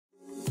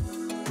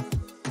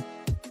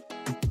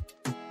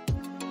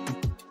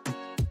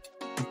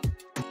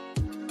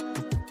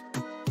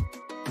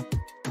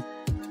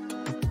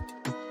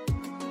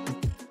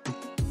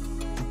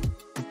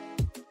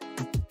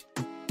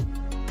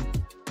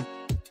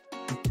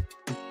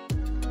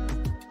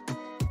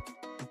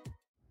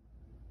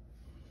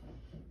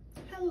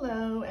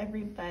Hello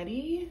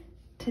everybody.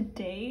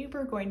 Today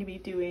we're going to be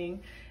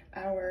doing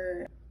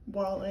our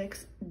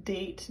Wallack's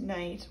date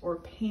night or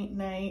paint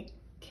night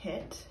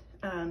kit.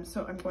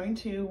 So I'm going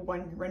to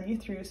run you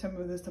through some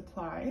of the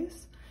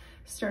supplies,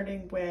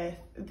 starting with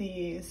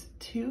these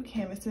two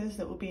canvases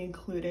that will be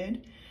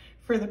included.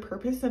 For the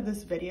purpose of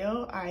this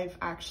video, I've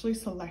actually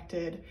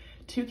selected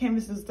two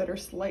canvases that are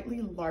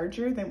slightly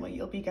larger than what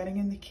you'll be getting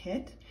in the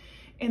kit.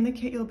 In the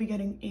kit, you'll be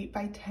getting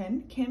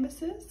 8x10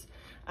 canvases.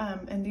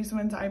 And these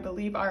ones I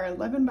believe are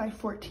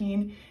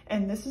 11x14,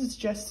 and this is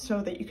just so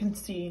that you can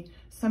see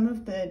some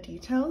of the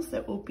details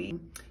that will be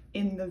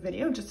in the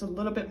video just a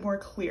little bit more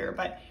clear,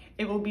 but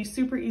it will be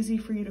super easy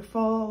for you to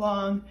follow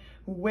along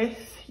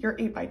with your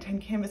 8x10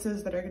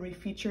 canvases that are going to be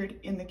featured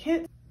in the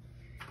kit.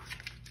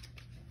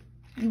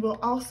 You will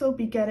also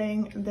be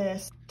getting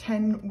this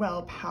 10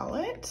 well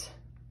palette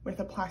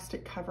with a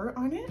plastic cover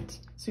on it,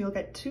 so you'll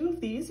get two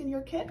of these in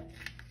your kit.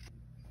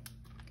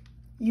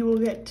 You will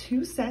get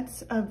two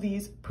sets of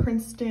these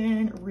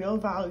Princeton Real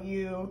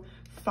Value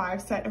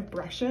 5 set of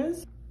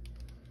brushes.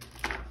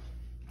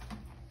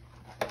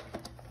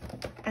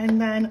 And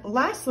then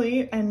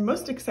lastly, and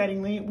most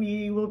excitingly,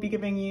 we will be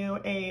giving you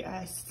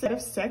a set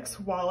of 6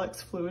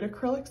 Wallack's fluid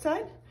acrylic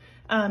set.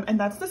 And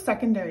that's the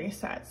secondary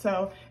set.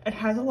 So it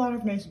has a lot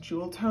of nice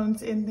jewel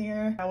tones in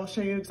there. I will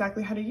show you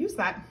exactly how to use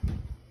that.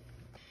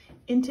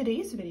 In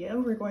today's video,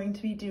 we're going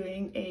to be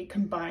doing a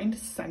combined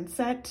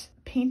sunset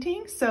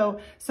painting. So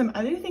some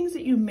other things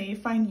that you may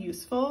find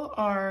useful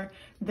are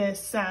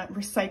this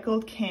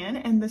recycled can,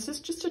 and this is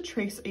just to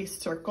trace a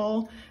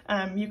circle.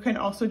 You can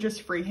also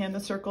just freehand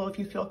the circle if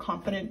you feel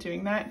confident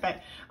doing that,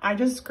 but I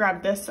just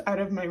grabbed this out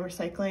of my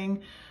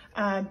recycling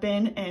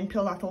bin and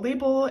peeled off the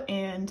label,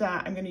 and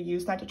I'm going to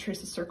use that to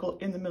trace a circle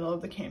in the middle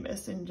of the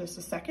canvas. In just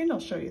a second, I'll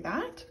show you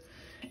that.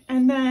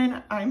 And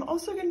then I'm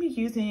also going to be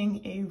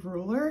using a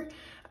ruler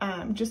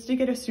just to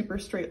get a super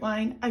straight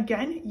line.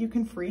 Again, you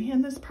can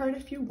freehand this part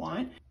if you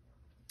want.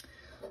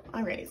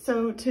 All right,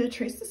 so to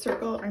trace the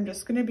circle, I'm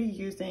just going to be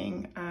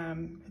using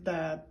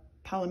the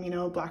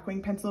Palomino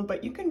Blackwing pencil,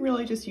 but you can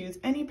really just use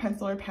any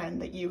pencil or pen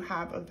that you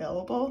have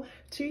available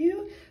to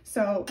you.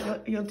 So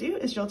what you'll do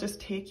is you'll just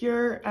take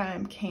your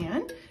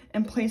can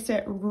and place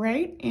it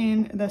right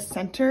in the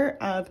center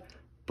of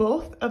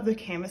both of the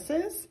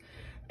canvases.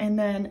 And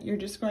then you're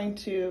just going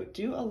to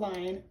do a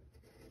line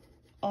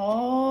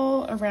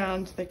all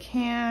around the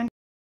can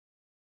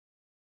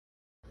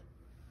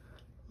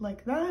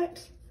like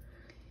that.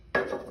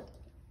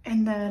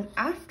 And then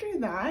after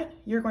that,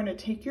 you're going to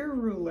take your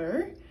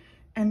ruler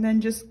and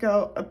then just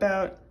go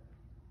about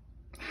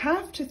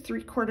 1/2 to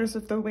 3/4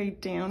 of the way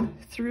down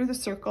through the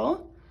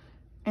circle,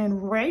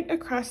 and right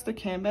across the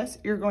canvas,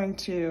 you're going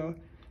to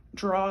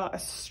draw a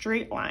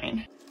straight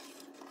line.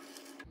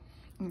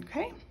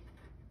 Okay.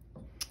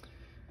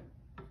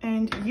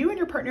 And you and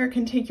your partner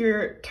can take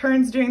your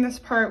turns doing this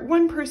part.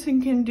 One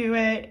person can do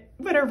it,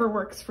 whatever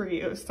works for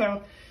you.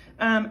 So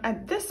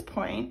at this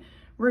point,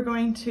 we're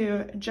going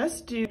to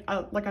just do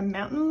like a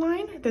mountain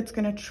line that's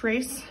going to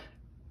trace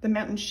the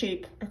mountain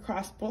shape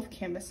across both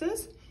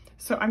canvases.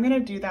 So I'm going to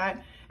do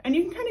that. And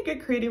you can kind of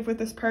get creative with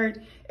this part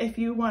if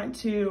you want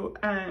to,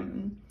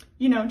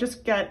 you know,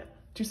 just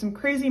do some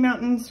crazy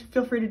mountains,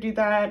 feel free to do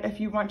that. If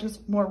you want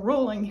just more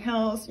rolling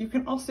hills, you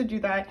can also do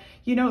that.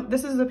 You know,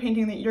 this is a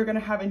painting that you're gonna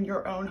have in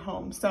your own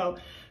home, so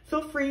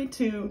feel free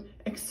to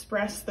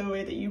express the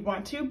way that you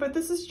want to, but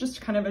this is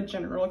just kind of a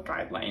general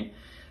guideline.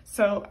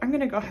 So I'm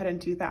gonna go ahead and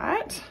do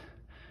that.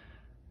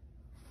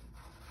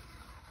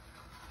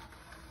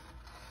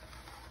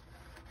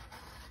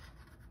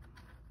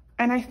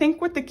 And I think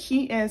what the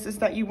key is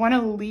that you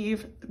wanna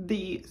leave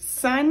the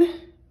sun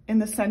in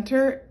the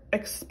center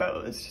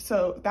exposed.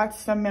 So that's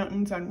some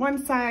mountains on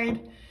one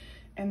side,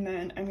 and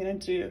then I'm gonna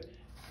do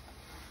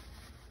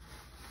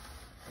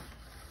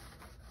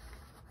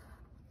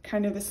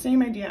kind of the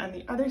same idea on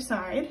the other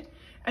side.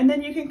 And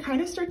then you can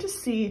kind of start to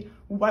see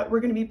what we're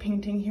gonna be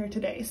painting here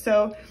today.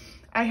 So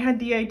I had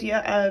the idea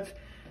of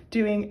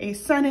doing a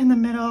sun in the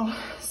middle,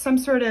 some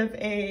sort of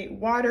a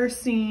water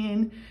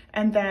scene,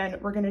 and then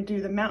we're gonna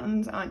do the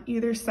mountains on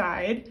either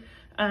side.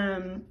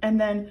 And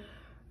then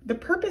the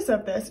purpose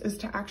of this is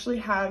to actually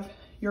have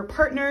your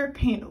partner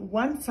paint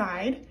one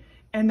side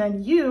and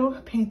then you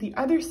paint the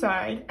other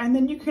side, and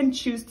then you can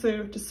choose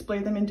to display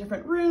them in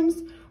different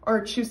rooms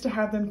or choose to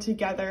have them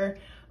together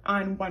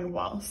on one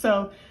wall.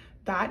 So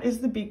that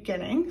is the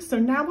beginning. So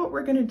now what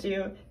we're gonna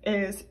do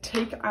is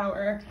take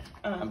our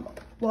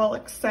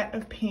Wallack set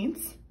of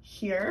paints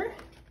here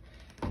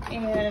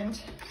and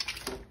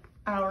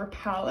our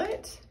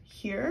palette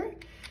here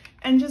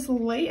and just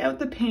lay out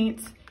the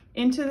paints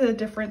into the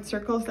different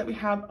circles that we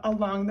have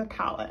along the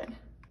palette.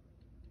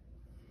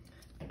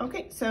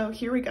 Okay, so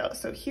here we go.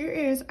 So here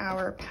is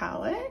our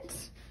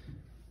palette.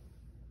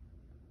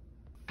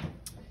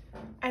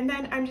 And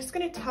then I'm just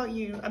gonna tell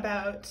you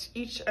about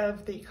each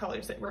of the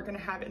colors that we're gonna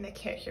have in the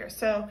kit here.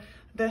 So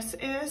this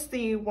is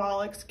the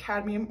Wallack's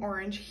Cadmium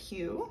Orange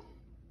Hue.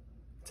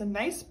 It's a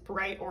nice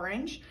bright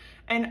orange.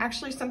 And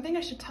actually something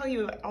I should tell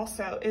you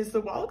also is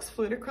the Wallack's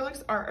fluid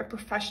acrylics are a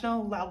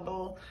professional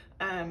level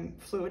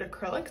fluid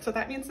acrylic. So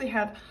that means they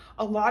have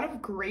a lot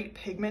of great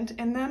pigment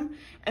in them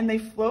and they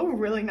flow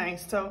really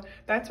nice. So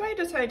that's why I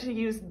decided to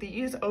use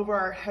these over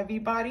our heavy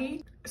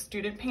body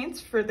student paints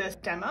for this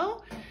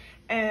demo.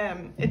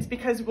 It's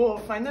because we'll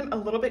find them a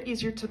little bit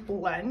easier to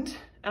blend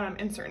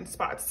in certain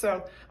spots.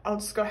 So I'll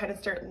just go ahead and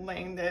start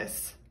laying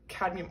this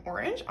cadmium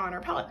orange on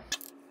our palette.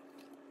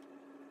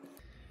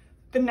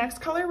 The next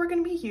color we're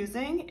going to be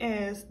using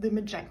is the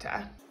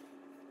magenta.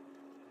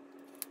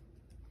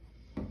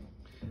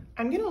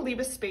 I'm going to leave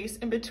a space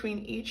in between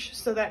each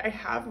so that I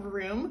have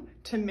room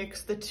to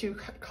mix the two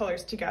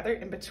colors together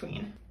in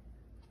between.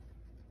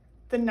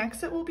 The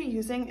next that we'll be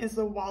using is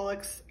the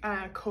Wallack's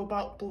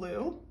Cobalt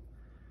Blue.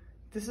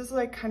 This is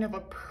like kind of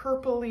a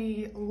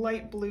purpley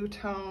light blue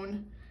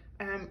tone,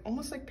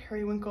 almost like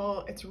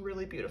periwinkle. It's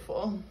really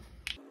beautiful.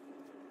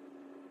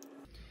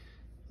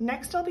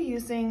 Next, I'll be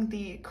using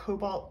the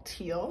Cobalt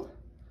Teal.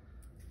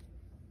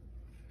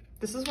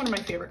 This is one of my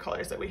favorite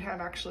colors that we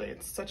have actually.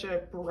 It's such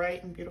a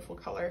bright and beautiful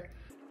color.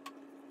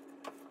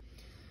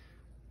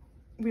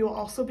 We will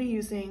also be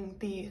using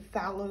the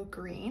Phthalo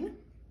Green.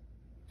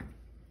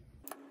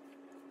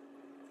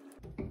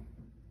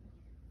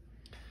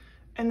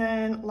 And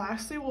then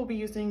lastly, we'll be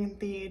using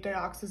the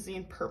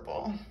Dioxazine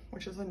Purple,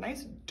 which is a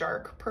nice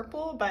dark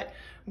purple, but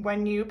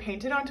when you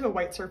paint it onto a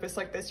white surface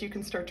like this, you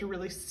can start to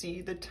really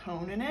see the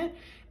tone in it.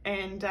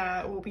 And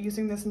we'll be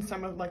using this in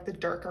some of like the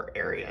darker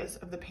areas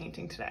of the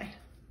painting today.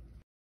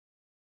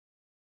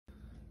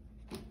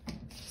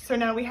 So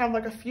now we have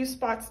like a few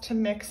spots to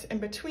mix in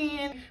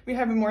between. We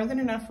have more than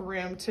enough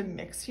room to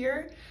mix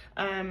here.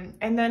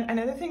 And then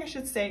another thing I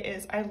should say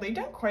is I laid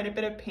down quite a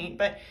bit of paint,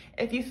 but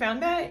if you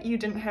found that you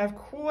didn't have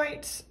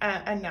quite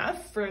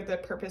enough for the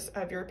purpose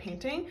of your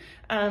painting,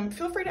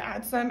 feel free to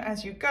add some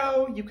as you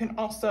go. You can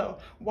also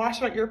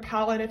wash out your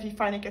palette if you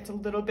find it gets a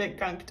little bit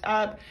gunked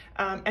up,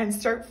 and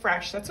start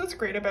fresh. That's what's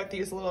great about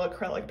these little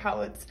acrylic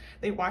palettes.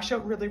 They wash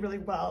out really, really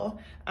well,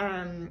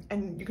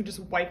 and you can just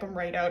wipe them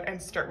right out and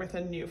start with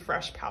a new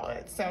fresh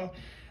palette. So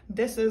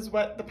this is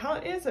what the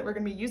palette is that we're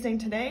going to be using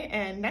today,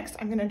 and next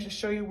I'm going to just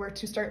show you where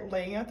to start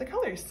laying out the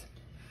colors.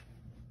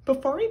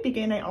 Before we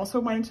begin, I also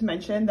wanted to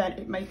mention that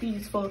it might be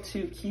useful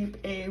to keep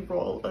a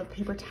roll of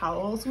paper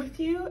towels with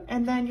you,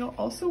 and then you'll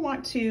also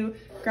want to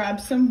grab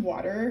some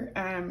water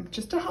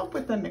just to help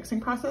with the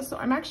mixing process. So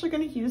I'm actually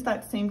going to use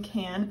that same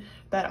can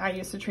that I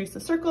used to trace the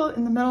circle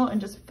in the middle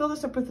and just fill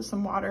this up with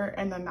some water,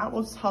 and then that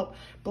will just help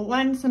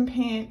blend some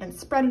paint and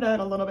spread it out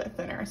a little bit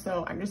thinner.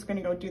 So I'm just going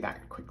to go do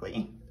that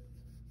quickly.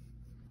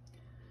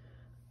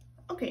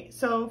 Okay,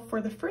 so for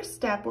the first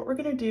step, what we're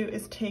gonna do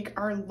is take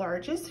our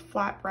largest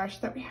flat brush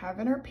that we have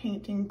in our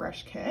painting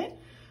brush kit,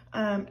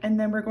 and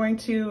then we're going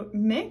to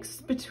mix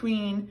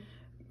between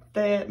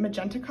the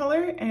magenta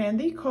color and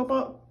the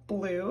cobalt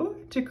blue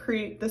to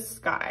create the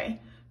sky.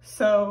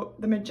 So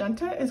the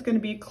magenta is gonna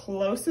be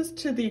closest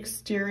to the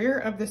exterior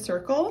of the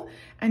circle,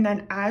 and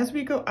then as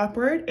we go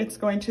upward, it's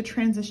going to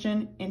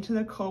transition into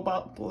the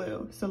cobalt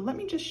blue. So let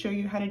me just show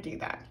you how to do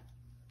that.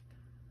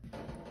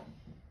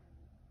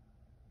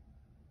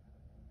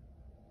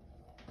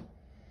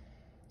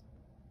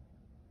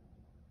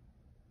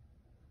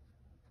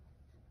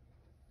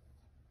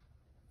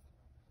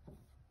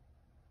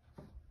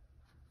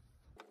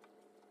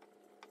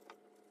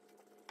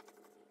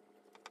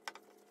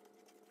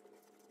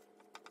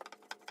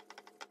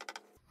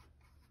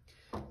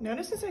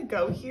 Notice as I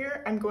go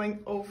here, I'm going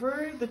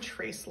over the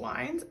trace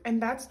lines,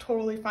 and that's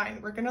totally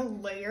fine. We're gonna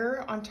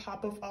layer on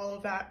top of all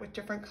of that with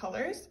different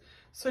colors.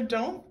 So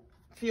don't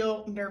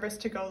feel nervous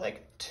to go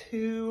like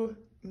too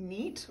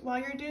neat while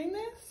you're doing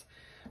this.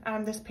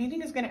 This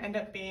painting is gonna end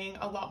up being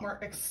a lot more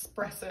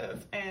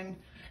expressive and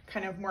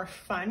kind of more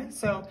fun.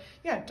 So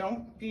yeah,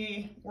 don't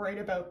be worried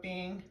about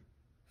being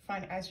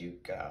fun as you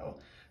go.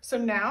 So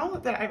now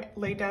that I've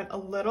laid down a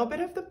little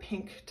bit of the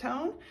pink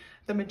tone,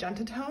 the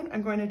magenta tone,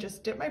 I'm going to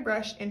just dip my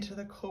brush into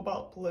the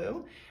cobalt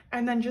blue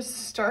and then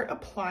just start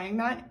applying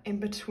that in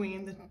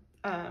between the,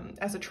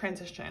 as a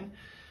transition.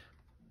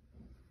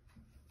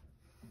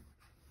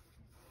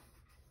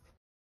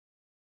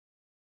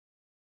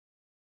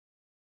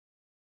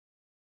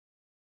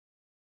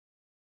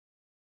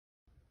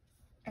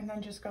 And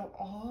then just go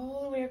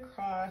all the way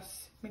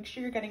across. Make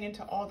sure you're getting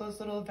into all those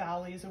little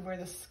valleys of where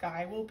the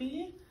sky will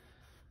be,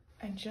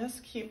 and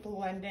just keep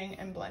blending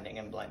and blending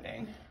and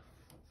blending.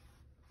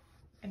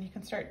 And you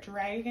can start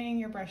dragging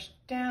your brush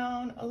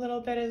down a little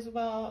bit as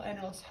well, and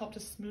it'll help to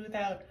smooth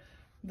out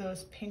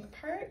those pink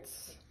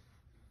parts.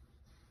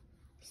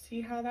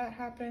 See how that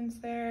happens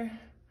there?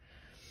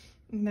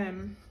 And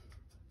then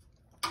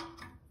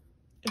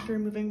if you're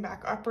moving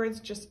back upwards,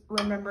 just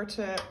remember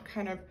to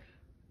kind of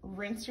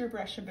rinse your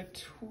brush in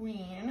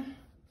between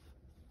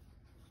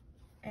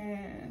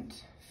and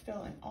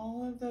fill in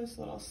all of those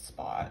little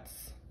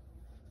spots.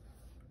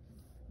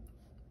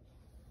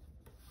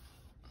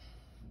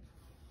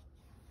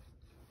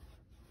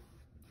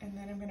 And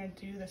then I'm gonna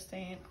do the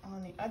same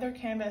on the other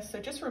canvas. So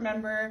just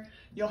remember,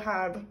 you'll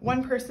have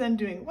one person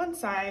doing one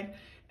side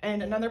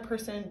and another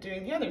person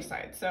doing the other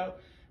side. So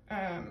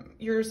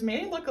yours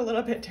may look a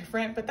little bit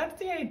different, but that's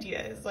the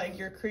idea, is like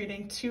you're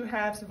creating two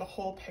halves of a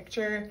whole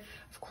picture.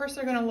 Of course,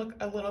 they're gonna look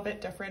a little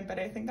bit different, but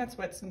I think that's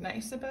what's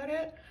nice about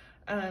it.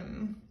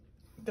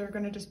 They're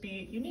gonna just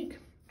be unique.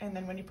 And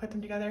then when you put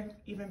them together,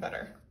 even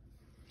better.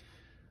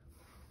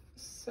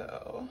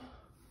 So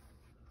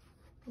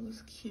we'll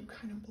just keep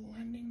kind of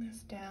blending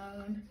this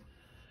down.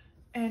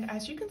 And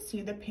as you can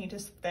see, the paint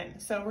is thin.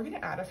 So we're gonna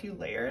add a few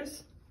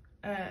layers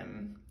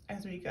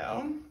as we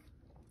go.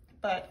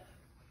 But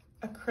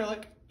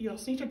acrylic, you'll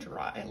just need to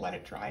dry and let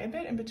it dry a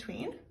bit in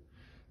between.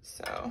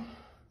 So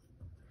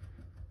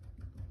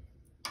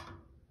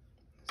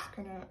just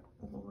gonna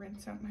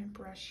rinse out my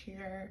brush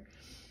here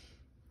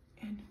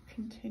and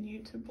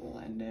continue to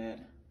blend it.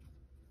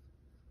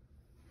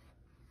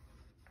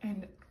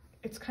 And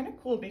it's kind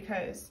of cool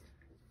because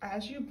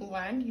as you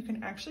blend, you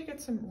can actually get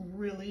some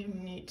really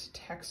neat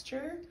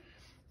texture.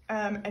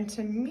 And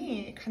to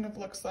me, it kind of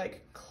looks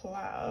like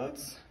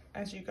clouds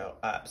as you go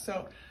up.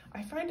 So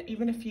I find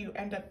even if you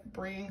end up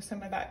bringing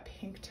some of that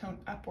pink tone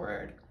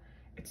upward,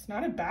 it's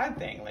not a bad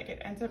thing. Like,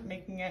 it ends up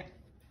making it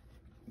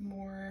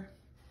more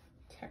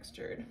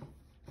textured.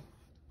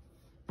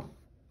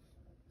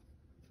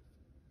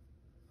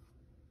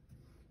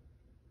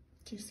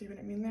 Do you see what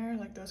I mean there?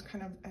 Like, those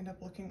kind of end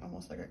up looking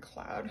almost like a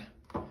cloud.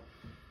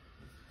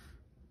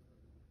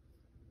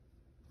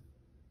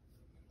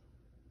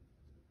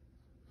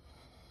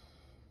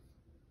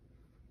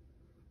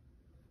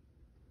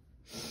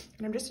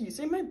 And I'm just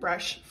using my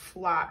brush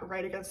flat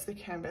right against the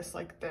canvas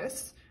like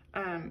this.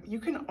 You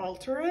can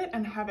alter it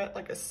and have it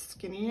like a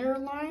skinnier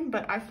line,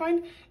 but I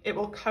find it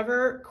will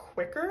cover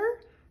quicker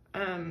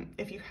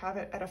if you have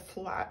it at a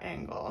flat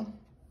angle.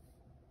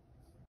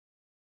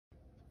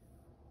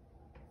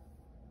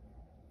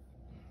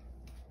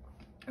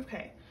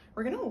 Okay,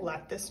 we're gonna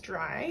let this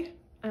dry.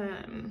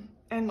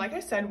 And like I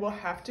said, we'll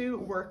have to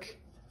work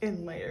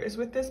in layers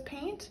with this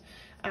paint.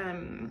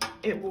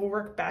 It will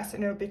work best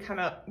and it'll become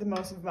the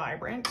most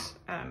vibrant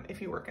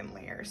if you work in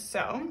layers.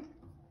 So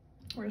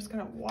we're just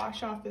gonna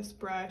wash off this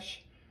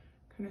brush,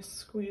 kind of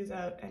squeeze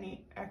out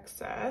any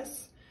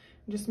excess.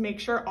 Just make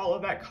sure all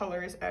of that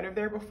color is out of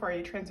there before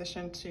you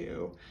transition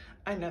to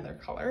another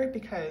color,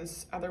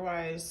 because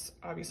otherwise,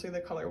 obviously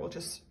the color will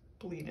just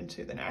bleed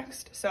into the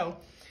next. So,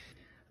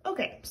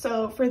 okay,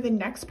 so for the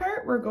next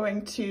part, we're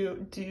going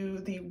to do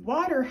the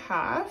water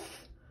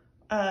half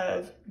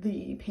of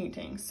the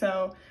painting.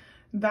 So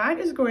that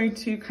is going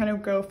to kind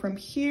of go from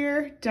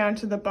here down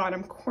to the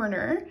bottom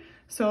corner.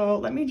 So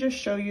let me just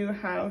show you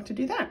how to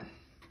do that.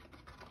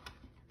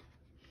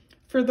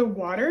 For the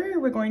water,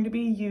 we're going to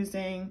be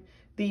using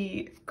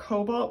the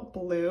cobalt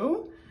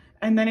blue,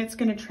 and then it's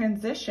going to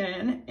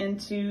transition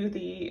into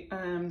the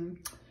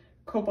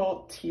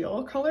cobalt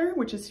teal color,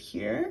 which is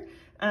here.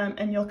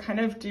 And you'll kind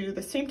of do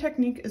the same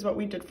technique as what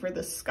we did for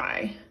the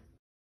sky.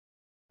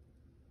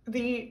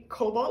 The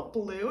cobalt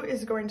blue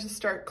is going to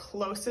start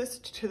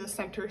closest to the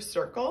center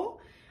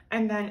circle.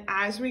 And then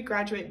as we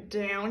graduate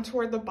down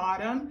toward the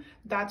bottom,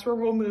 that's where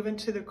we'll move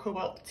into the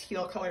cobalt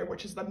teal color,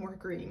 which is the more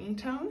greeny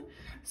tone.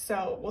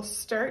 So we'll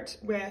start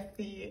with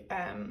the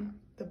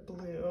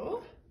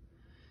blue.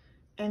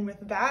 And with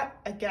that,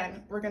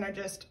 again, we're gonna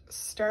just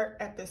start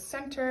at the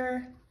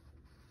center,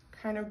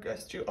 kind of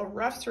just do a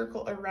rough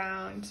circle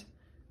around,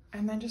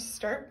 and then just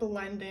start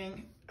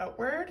blending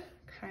outward,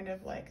 kind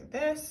of like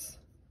this.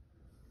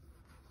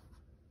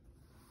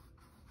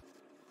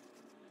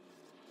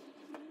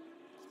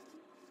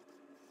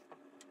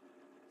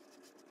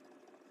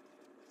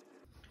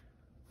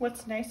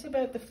 What's nice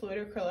about the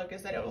fluid acrylic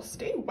is that it will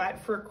stay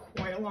wet for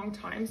quite a long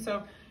time,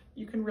 so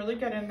you can really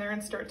get in there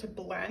and start to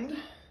blend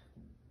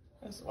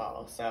as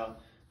well. So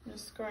I'm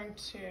just going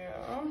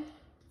to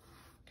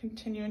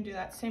continue and do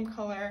that same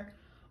color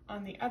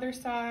on the other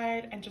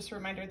side. And just a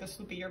reminder, this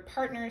will be your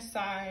partner's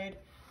side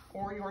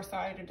or your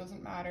side, it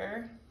doesn't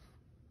matter.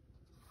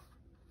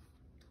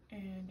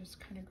 And just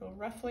kind of go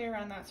roughly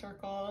around that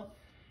circle.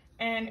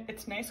 And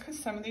it's nice because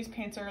some of these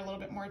paints are a little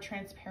bit more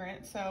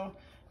transparent, so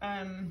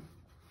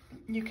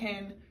you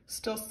can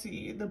still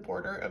see the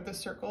border of the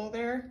circle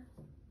there,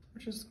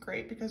 which is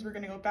great because we're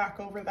going to go back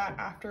over that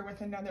after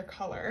with another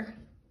color.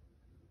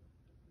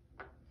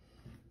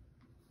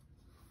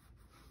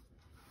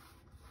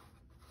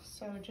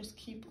 So just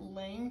keep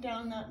laying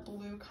down that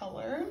blue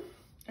color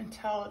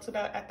until it's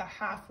about at the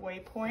halfway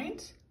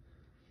point,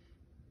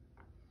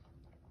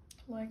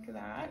 like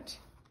that.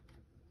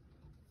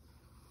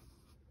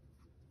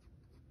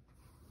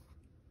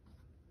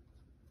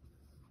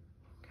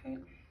 Okay.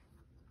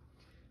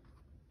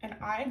 And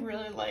I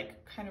really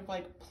like kind of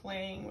like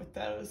playing with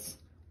those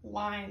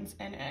lines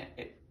in it.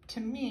 It to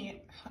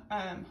me,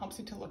 helps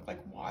it to look like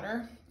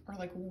water or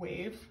like a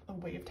wave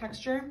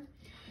texture.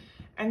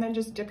 And then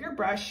just dip your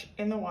brush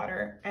in the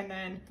water and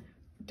then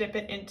dip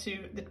it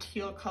into the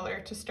teal color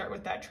to start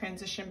with that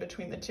transition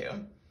between the two.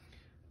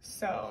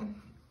 So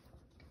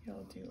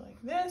you'll do like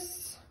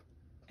this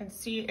and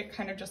see it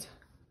kind of just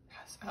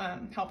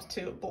helps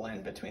to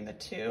blend between the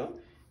two.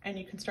 And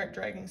you can start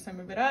dragging some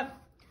of it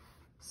up,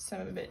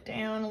 some of it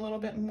down a little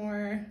bit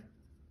more.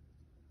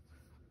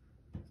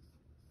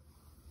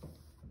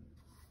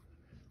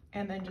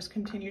 And then just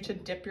continue to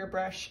dip your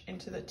brush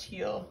into the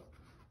teal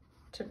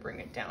to bring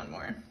it down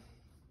more.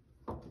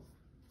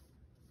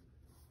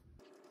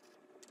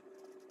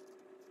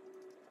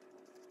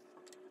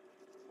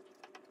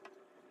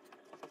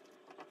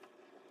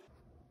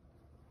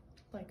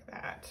 Like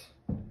that.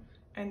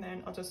 And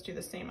then I'll just do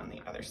the same on the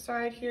other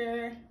side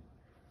here,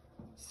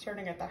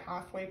 starting at the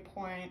halfway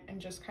point and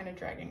just kind of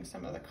dragging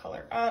some of the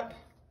color up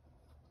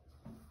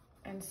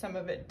and some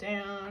of it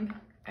down,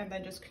 and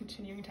then just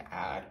continuing to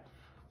add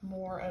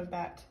more of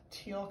that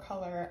teal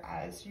color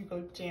as you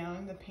go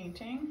down the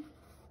painting.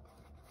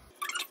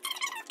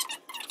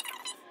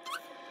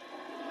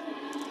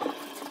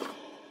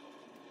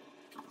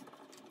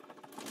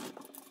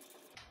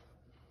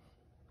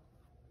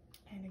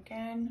 And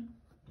again,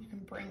 you can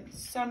bring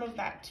some of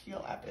that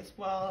teal up as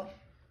well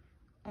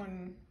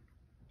on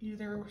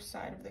either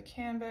side of the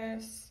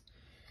canvas.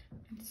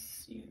 And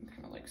you can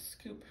kind of like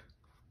scoop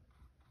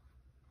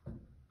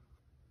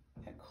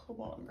that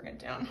cobalt and bring it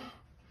down.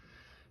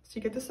 So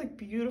you get this like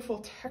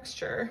beautiful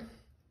texture.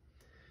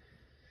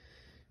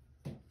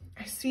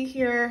 I see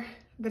here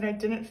that I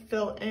didn't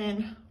fill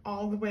in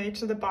all the way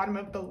to the bottom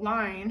of the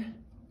line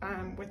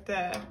with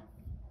the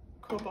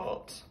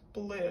cobalt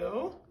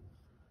blue.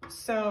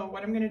 So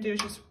what I'm gonna do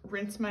is just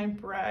rinse my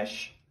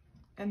brush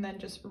and then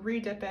just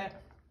re-dip it.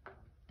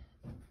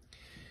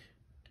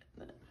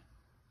 And then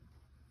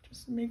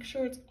just make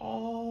sure it's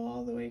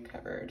all the way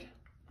covered,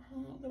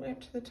 all the way up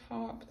to the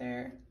top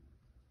there.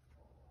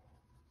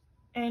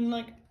 And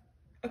like,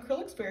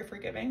 acrylic's very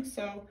forgiving,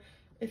 so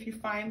if you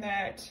find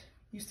that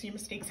you see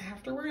mistakes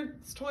afterward,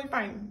 it's totally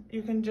fine.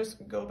 You can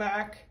just go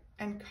back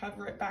and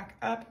cover it back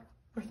up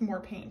with more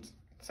paint.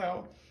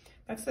 So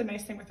that's the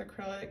nice thing with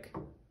acrylic.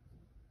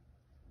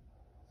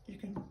 You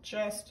can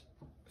just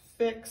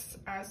fix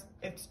as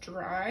it's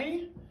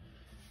dry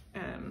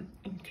and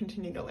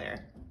continue to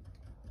layer.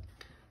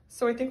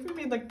 So I think we've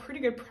made like pretty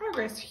good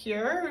progress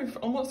here. We've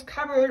almost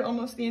covered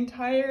almost the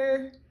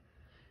entire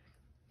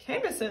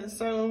canvases,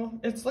 so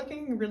it's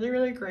looking really,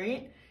 really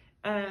great.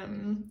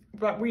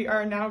 But we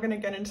are now gonna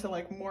get into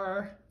like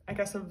more, I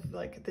guess, of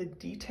like the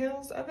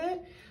details of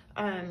it.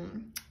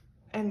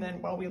 And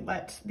then while we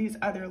let these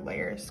other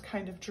layers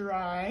kind of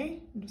dry,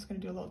 I'm just gonna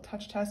do a little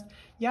touch test.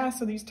 Yeah,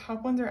 so these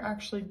top ones are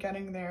actually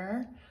getting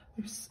there.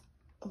 There's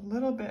a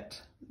little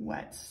bit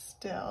wet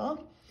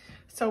still.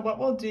 So what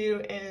we'll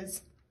do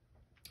is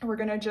we're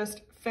gonna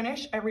just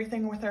finish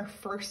everything with our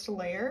first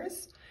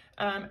layers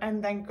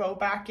and then go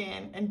back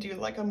in and do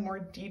like a more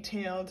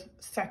detailed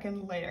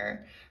second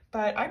layer.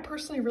 But I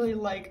personally really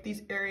like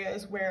these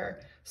areas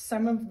where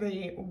some of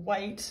the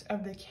white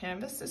of the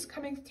canvas is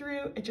coming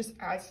through. It just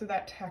adds to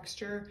that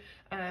texture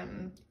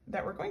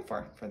that we're going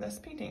for this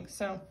painting.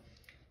 So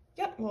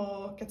yeah,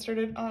 we'll get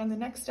started on the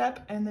next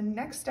step, and the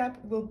next step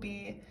will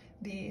be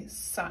the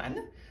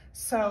sun.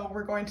 So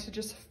we're going to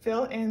just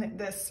fill in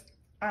this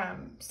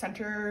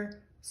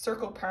center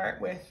circle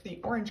part with the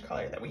orange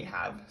color that we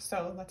have.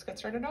 So let's get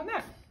started on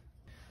that.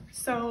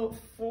 So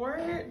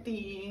for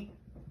the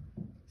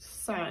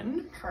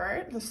sun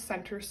part, the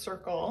center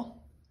circle,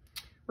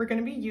 we're going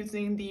to be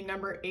using the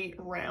number 8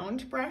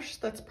 round brush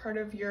that's part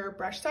of your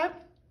brush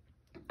set.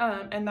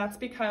 And that's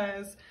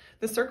because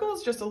the circle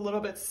is just a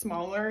little bit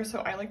smaller, so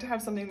I like to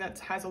have something that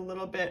has a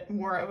little bit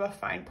more of a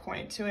fine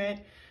point to it,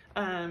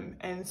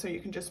 and so you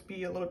can just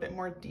be a little bit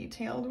more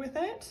detailed with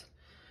it.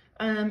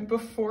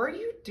 Before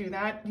you do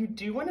that, you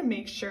do want to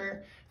make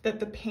sure that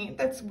the paint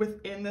that's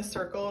within the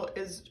circle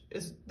is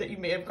that you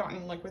may have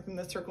gotten like within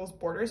the circle's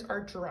borders are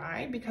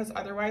dry, because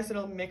otherwise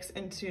it'll mix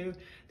into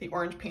the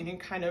orange paint and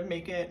kind of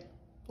make it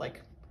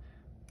like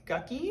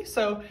gucky.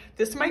 So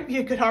this might be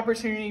a good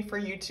opportunity for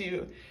you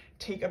to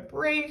take a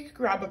break,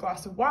 grab a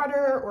glass of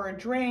water or a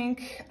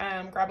drink,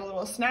 grab a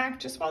little snack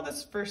just while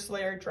this first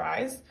layer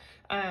dries,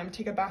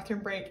 take a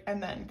bathroom break,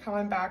 and then come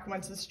on back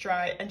once it's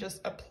dry and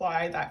just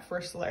apply that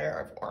first layer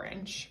of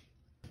orange.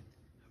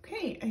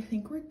 Okay, I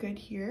think we're good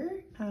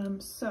here.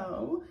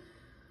 So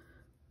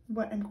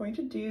what I'm going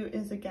to do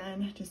is,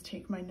 again, just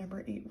take my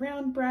number 8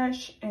 round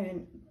brush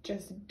and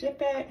just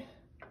dip it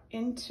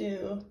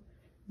into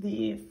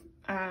the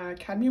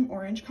cadmium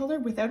orange color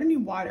without any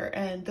water.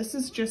 And this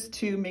is just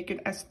to make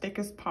it as thick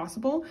as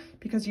possible,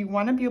 because you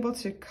want to be able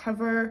to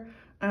cover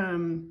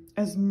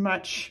as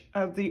much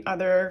of the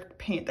other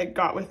paint that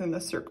got within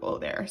the circle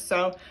there.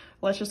 So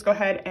let's just go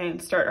ahead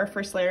and start our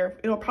first layer.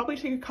 It'll probably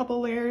take a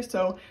couple layers,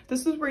 so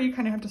this is where you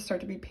kind of have to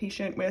start to be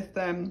patient with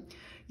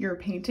your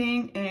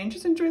painting and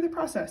just enjoy the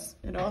process.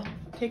 It'll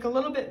take a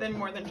little bit then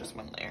more than just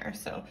one layer.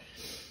 So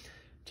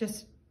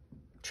just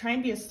try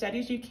and be as steady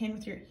as you can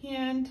with your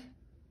hand,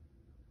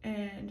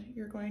 and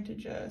you're going to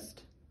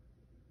just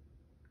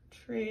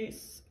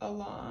trace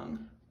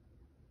along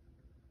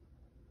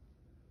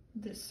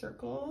this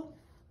circle.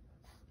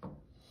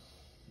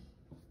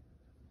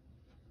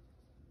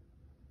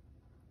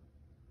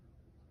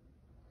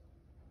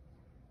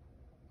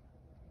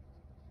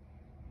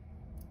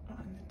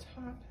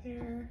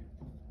 there.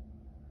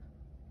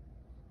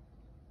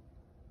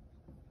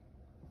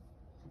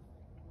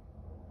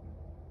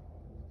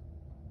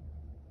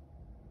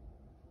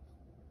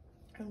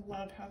 I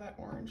love how that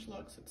orange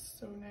looks. It's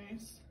so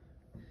nice.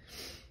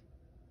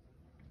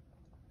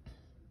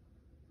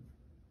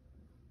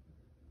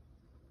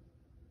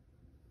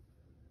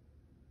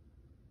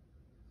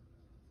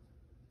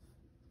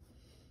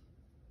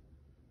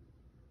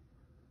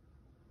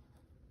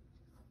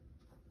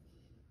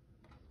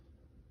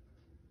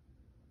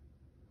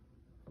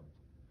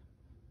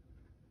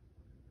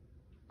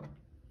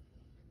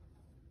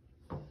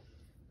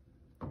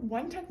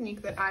 One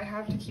technique that I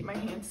have to keep my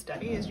hands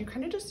steady is you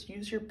kind of just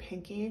use your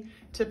pinky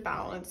to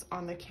balance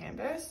on the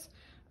canvas.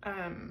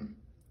 And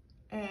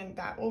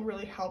that will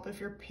really help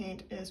if your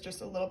paint is just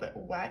a little bit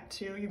wet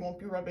too. You won't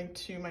be rubbing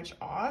too much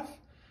off.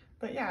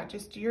 But yeah,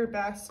 just do your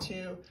best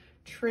to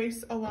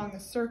trace along the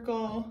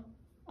circle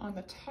on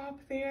the top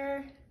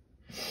there.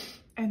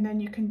 And then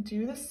you can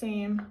do the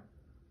same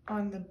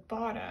on the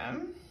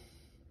bottom.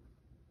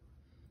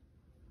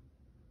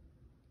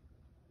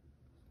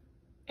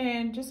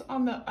 And just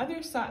on the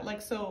other side,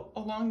 like so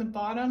along the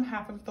bottom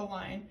half of the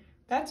line,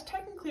 that's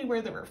technically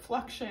where the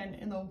reflection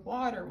in the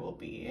water will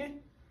be.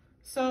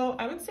 So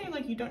I would say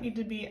like you don't need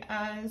to be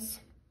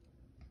as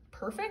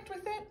perfect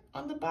with it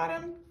on the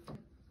bottom.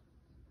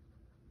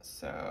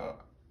 So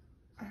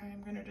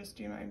I'm gonna just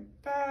do my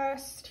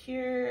best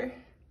here.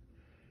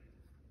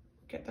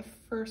 Get the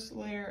first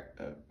layer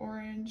of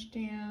orange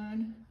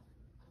down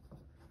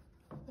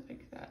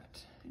like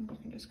that. And you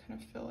can just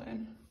kind of fill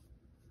in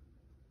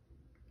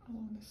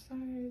along the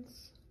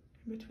sides,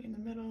 in between the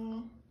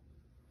middle.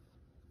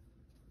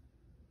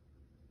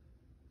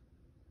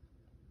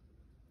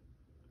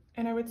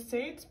 And I would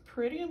say it's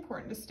pretty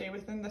important to stay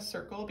within the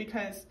circle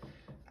because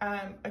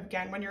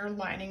again, when you're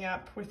lining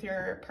up with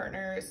your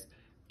partner's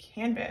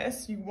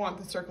canvas, you want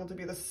the circle to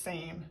be the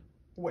same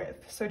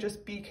width. So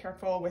just be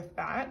careful with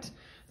that.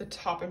 The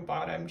top and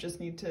bottom just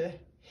need to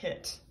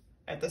hit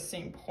at the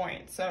same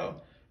point.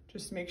 So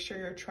just make sure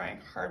you're trying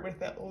hard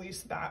with at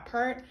least that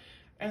part.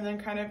 And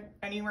then kind of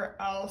anywhere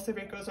else, if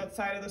it goes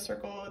outside of the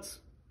circle,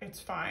 it's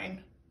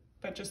fine.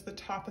 But just the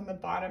top and the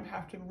bottom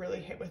have to really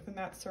hit within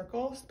that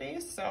circle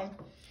space. So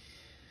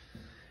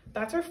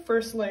that's our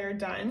first layer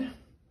done.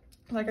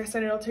 Like I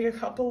said, it'll take a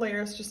couple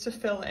layers just to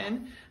fill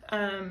in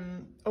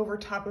over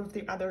top of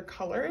the other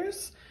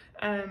colors.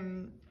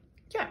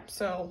 Yeah,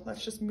 so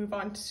let's just move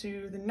on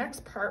to the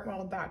next part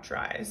while that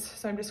dries.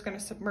 So I'm just gonna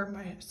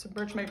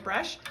submerge my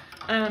brush.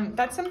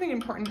 That's something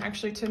important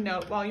actually to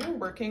note while you're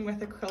working with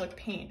acrylic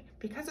paint.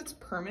 Because it's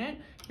permanent,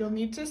 you'll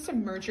need to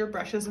submerge your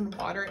brushes in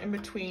water in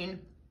between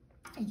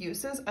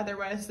uses.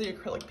 Otherwise the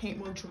acrylic paint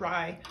will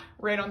dry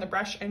right on the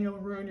brush and you'll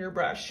ruin your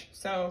brush.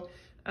 So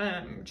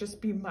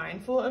just be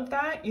mindful of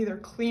that. Either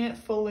clean it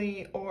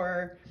fully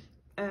or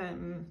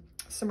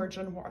submerge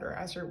in water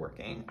as you're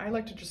working. I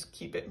like to just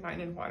keep mine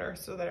in water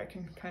so that I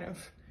can kind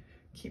of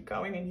keep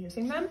going and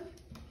using them.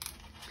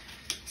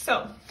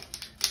 So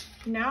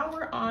now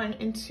we're on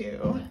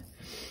into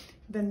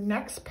the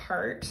next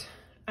part,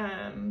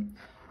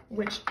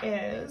 which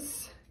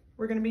is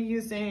we're going to be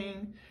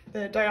using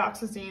the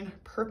dioxazine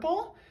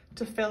purple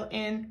to fill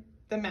in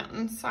the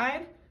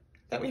mountainside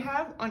that we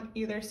have on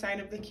either side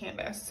of the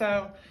canvas.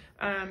 So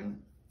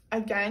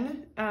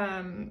again,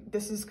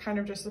 this is kind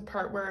of just the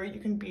part where you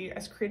can be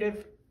as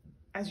creative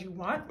as you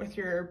want with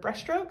your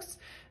brush strokes.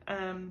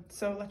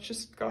 So let's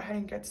just go ahead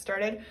and get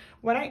started.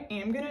 What I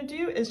am gonna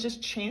do is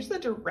just change the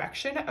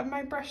direction of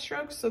my brush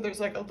strokes. So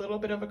there's like a little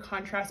bit of a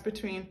contrast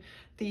between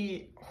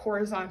the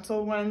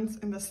horizontal ones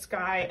in the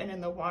sky and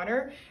in the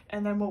water.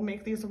 And then we'll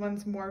make these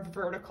ones more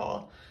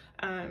vertical.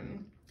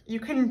 You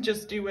can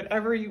just do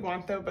whatever you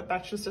want though, but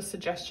that's just a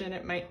suggestion.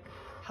 It might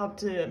help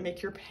to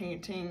make your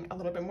painting a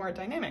little bit more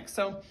dynamic.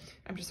 So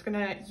I'm just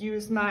gonna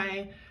use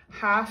my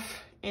 1/2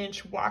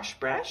 inch wash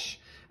brush.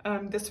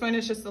 This one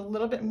is just a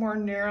little bit more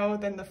narrow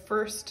than the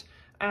first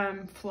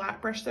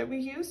flat brush that we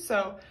used.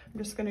 So I'm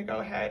just gonna go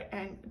ahead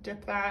and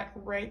dip that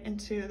right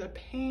into the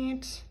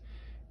paint.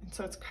 And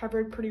so it's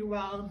covered pretty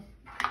well.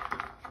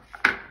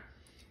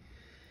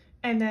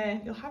 And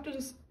then you'll have to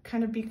just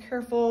kind of be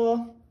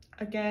careful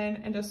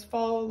again and just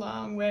follow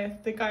along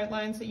with the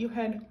guidelines that you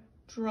had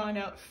drawn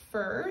out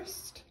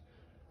first.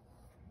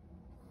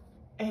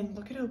 And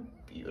look at how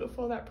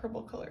beautiful that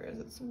purple color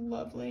is. It's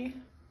lovely.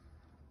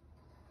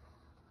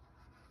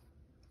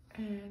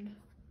 And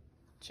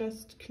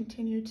just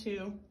continue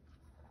to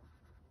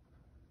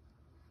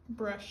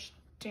brush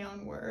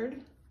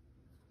downward.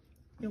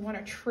 You'll want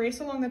to trace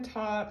along the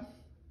top.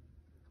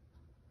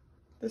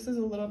 This is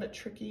a little bit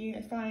tricky,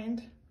 I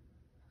find.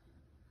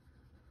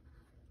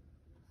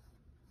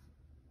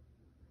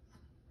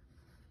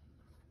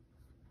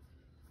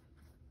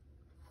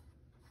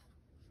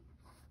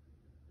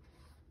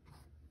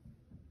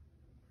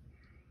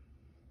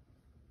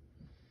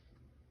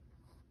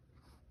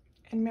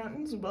 And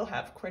mountains will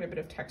have quite a bit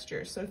of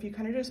texture. So if you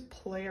kind of just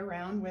play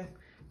around with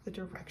the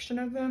direction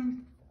of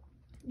them,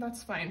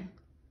 that's fine.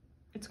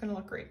 It's gonna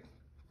look great.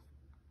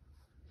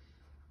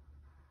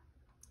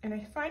 And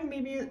I find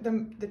maybe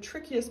the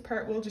trickiest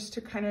part will just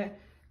to kind of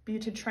be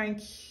to try and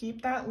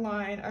keep that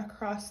line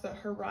across the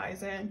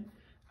horizon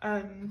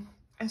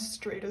as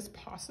straight as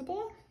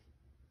possible.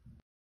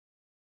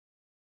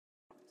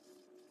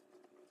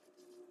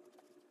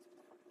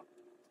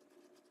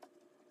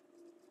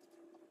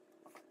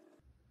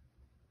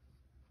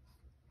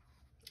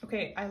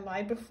 Okay, I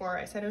lied before.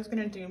 I said I was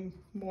gonna do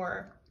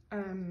more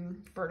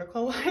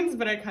vertical lines,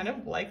 but I kind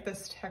of like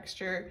this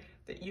texture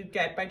that you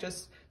get by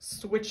just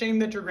switching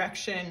the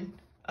direction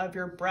of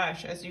your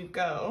brush as you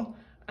go.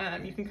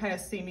 You can kind of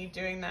see me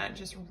doing that,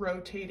 just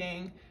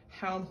rotating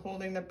how I'm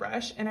holding the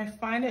brush. And I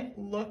find it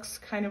looks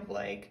kind of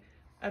like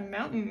a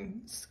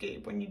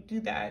mountainscape when you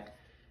do that.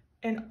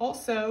 And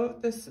also,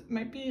 this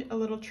might be a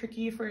little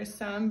tricky for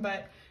some,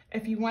 but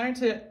if you wanted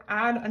to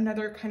add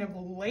another kind of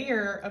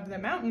layer of the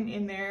mountain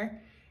in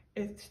there,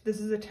 this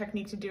is a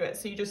technique to do it.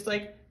 So you just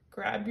like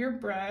grab your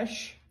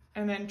brush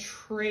and then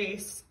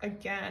trace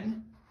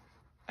again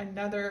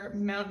another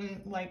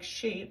mountain-like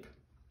shape.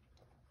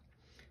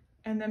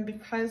 And then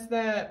because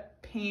the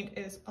paint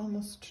is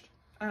almost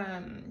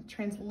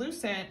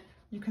translucent,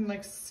 you can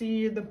like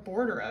see the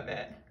border of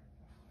it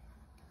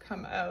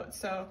come out.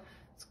 So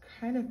it's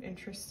kind of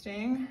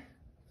interesting.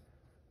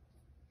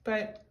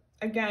 But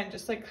again,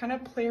 just like kind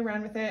of play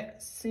around with it,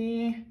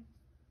 see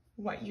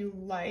what you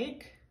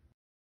like.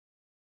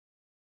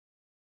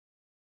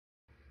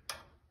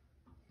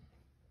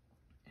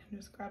 And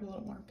just grab a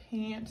little more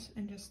paint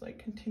and just like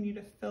continue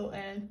to fill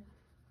in.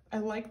 I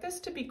like this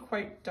to be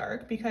quite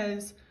dark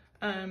because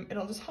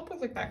it'll just help with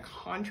like that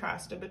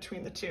contrast in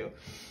between the two.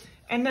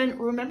 And then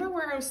remember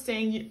where I was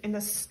saying in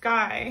the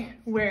sky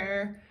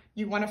where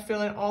you want to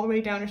fill in all the way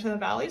down into the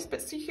valleys,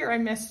 but see here I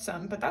missed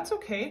some, but that's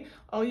okay.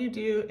 All you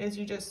do is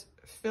you just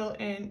fill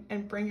in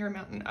and bring your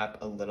mountain up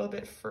a little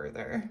bit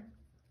further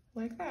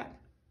like that.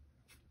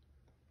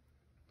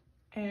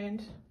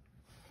 And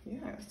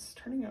yeah, it's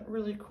turning out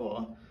really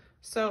cool.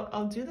 So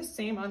I'll do the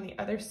same on the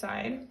other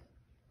side.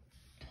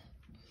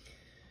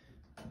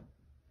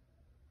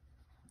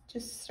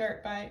 Just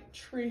start by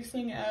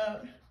tracing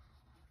out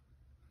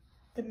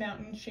the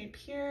mountain shape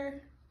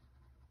here.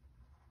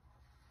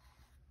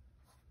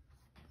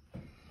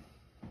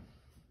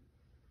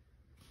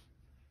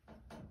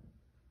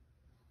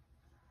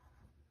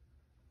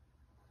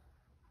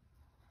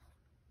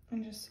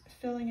 And just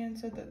filling in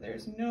so that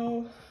there's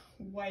no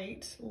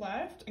white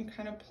left and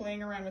kind of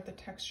playing around with the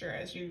texture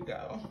as you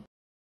go.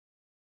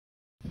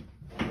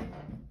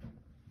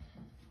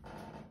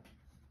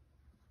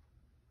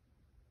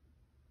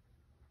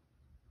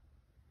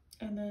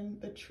 And then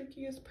the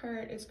trickiest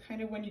part is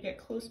kind of when you get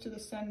close to the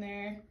sun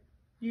there,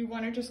 you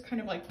want to just kind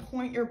of like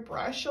point your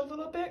brush a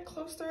little bit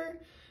closer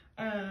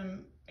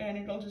and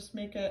it'll just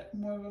make it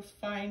more of a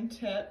fine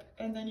tip.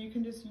 And then you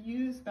can just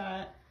use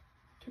that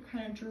to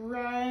kind of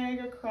drag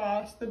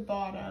across the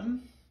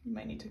bottom. You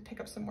might need to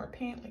pick up some more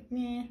paint like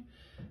me.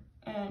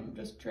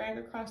 Just drag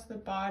across the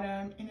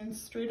bottom in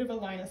as straight of a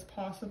line as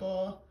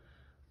possible.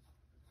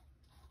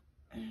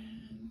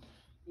 And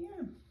yeah.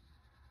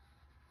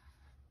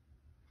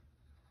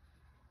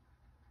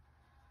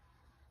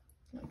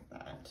 Like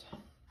that.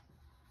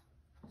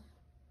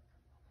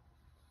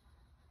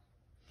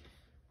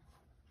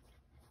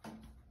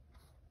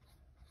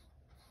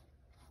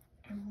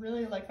 I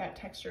really like that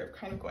texture of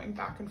kind of going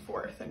back and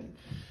forth and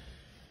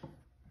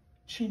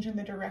changing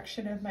the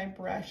direction of my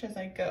brush as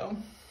I go.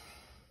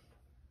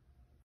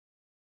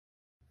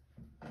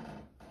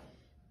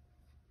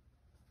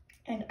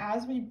 And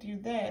as we do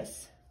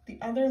this, the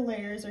other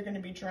layers are going to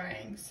be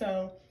drying.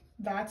 So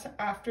that's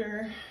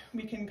after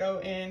we can go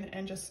in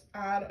and just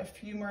add a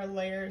few more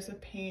layers of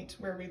paint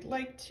where we'd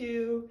like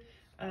to.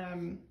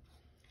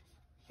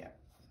 Yeah.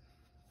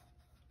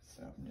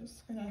 So I'm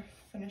just gonna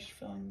finish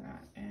filling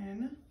that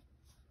in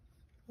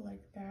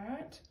like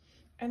that.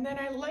 And then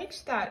I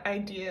liked that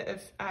idea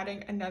of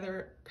adding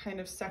another kind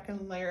of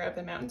second layer of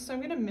the mountain. So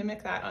I'm gonna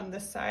mimic that on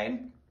this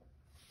side.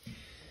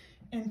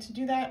 And to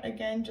do that,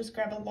 again, just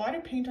grab a lot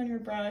of paint on your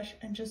brush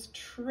and just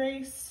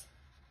trace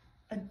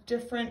a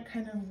different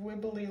kind of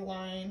wibbly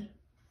line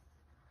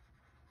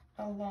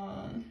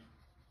along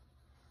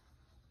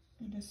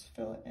and just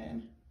fill it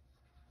in.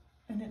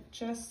 And it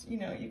just, you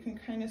know, you can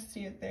kind of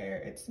see it there.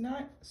 It's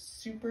not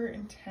super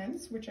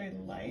intense, which I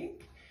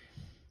like,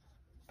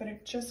 but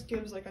it just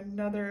gives like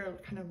another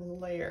kind of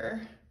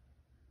layer.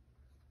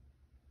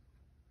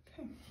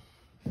 Okay,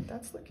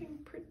 that's looking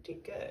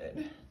pretty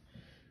good.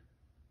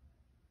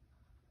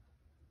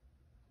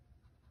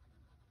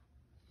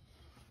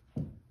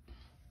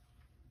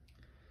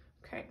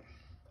 Okay,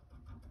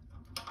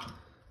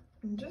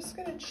 I'm just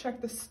gonna check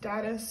the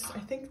status. I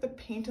think the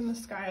paint in the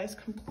sky is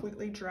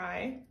completely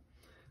dry.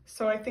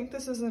 So I think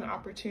this is an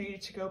opportunity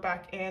to go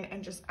back in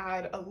and just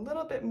add a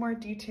little bit more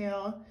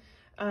detail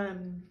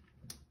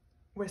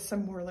with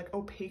some more like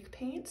opaque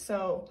paint.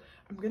 So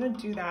I'm gonna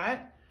do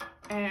that.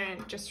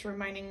 And just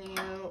reminding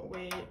you,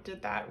 we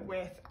did that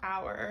with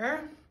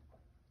our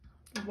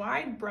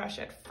wide brush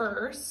at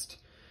first,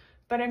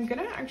 but I'm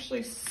gonna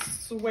actually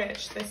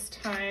switch this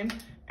time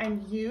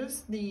and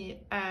use the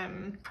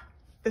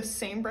the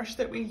same brush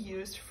that we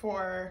used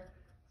for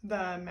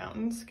the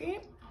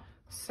mountainscape.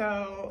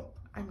 So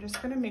I'm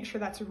just gonna make sure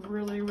that's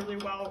really, really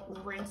well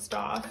rinsed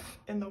off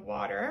in the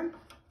water.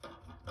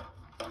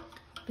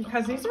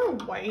 Because these are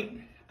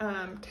white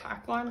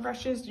Taklon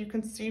brushes, you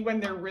can see when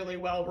they're really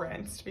well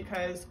rinsed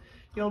because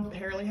you'll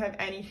barely have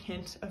any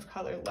hint of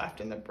color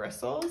left in the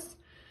bristles.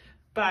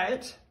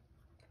 But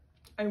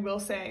I will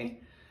say,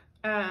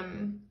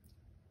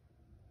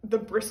 the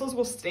bristles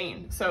will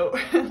stain. So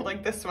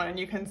like this one,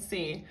 you can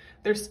see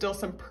there's still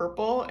some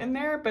purple in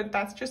there, but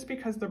that's just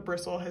because the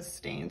bristle has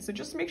stained. So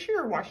just make sure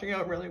you're washing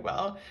out really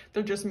well.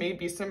 There just may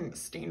be some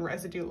stain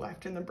residue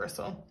left in the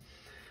bristle.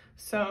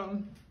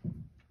 So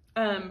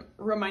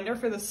reminder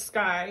for the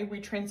sky,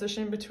 we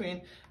transitioned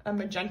between a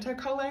magenta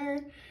color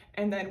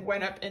and then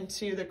went up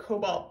into the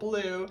cobalt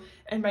blue.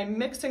 And by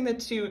mixing the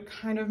two, it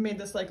kind of made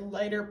this like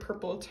lighter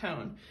purple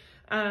tone.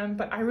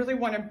 But I really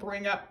want to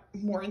bring up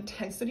more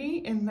intensity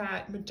in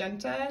that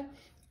magenta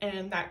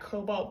and that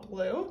cobalt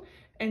blue.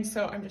 And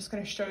so I'm just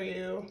going to show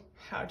you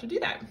how to do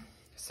that.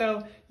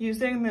 So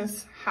using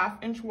this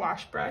 1/2 inch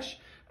wash brush,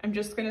 I'm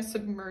just going to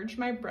submerge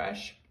my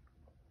brush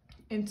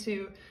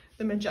into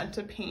the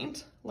magenta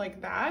paint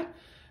like that.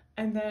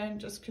 And then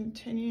just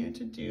continue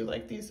to do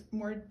like these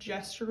more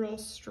gestural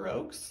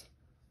strokes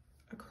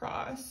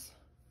across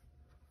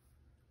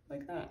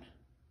like that.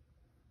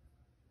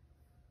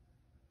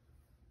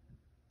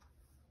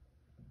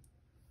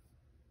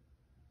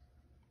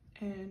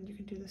 And you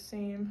can do the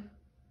same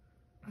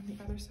on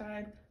the other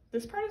side.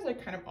 This part is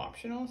like kind of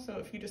optional, so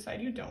if you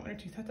decide you don't want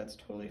to do that, that's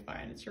totally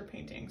fine. It's your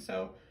painting,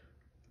 so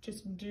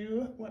just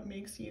do what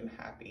makes you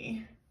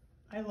happy.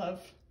 I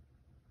love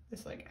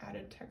this like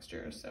added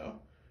texture, so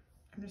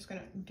I'm just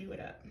gonna do it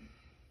up.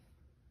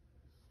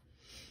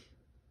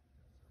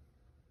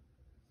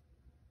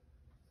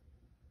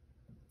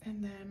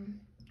 And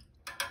then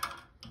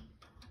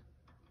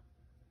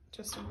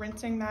just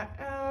rinsing that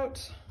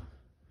out.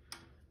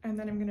 And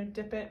then I'm gonna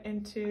dip it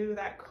into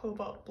that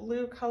cobalt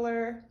blue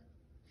color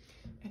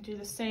and do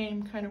the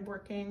same, kind of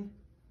working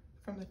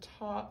from the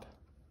top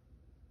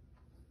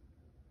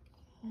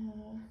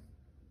all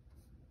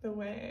the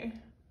way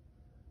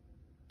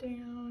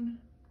down.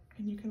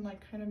 And you can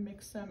like kind of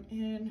mix them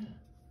in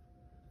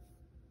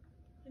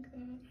like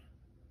that.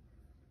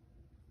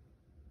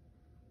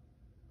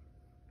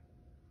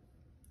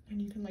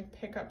 And you can like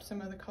pick up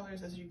some of the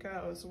colors as you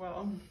go as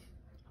well.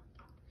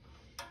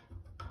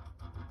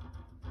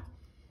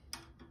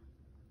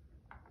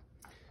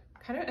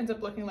 Kind of ends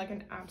up looking like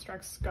an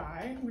abstract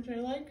sky, which I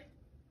like.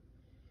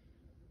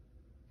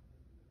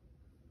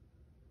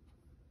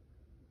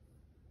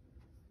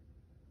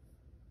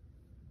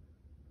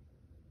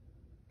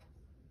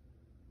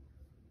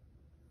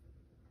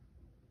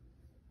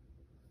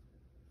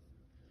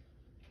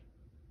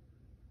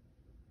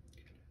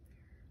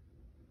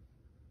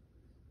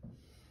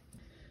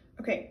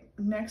 Okay,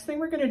 next thing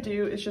we're gonna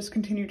do is just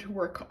continue to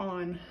work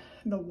on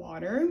the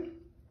water.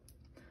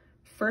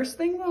 First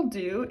thing we'll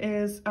do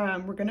is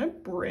we're gonna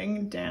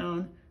bring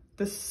down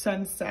the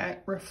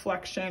sunset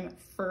reflection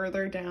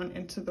further down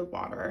into the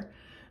water.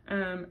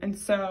 And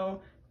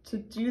so to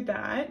do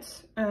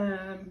that,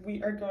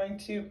 we are going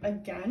to,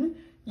 again,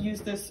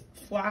 use this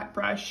flat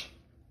brush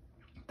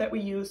that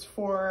we used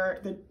for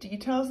the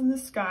details in the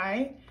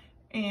sky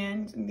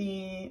and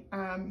the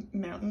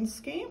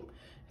mountainscape.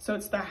 So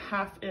it's the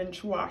 1/2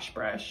 inch wash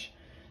brush.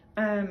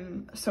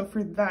 So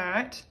for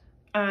that,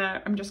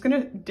 I'm just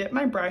gonna dip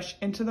my brush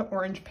into the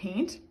orange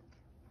paint,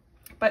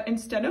 but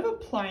instead of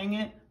applying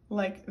it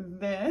like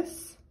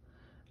this,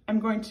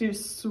 I'm going to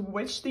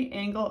switch the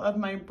angle of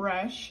my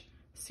brush.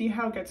 See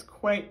how it gets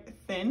quite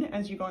thin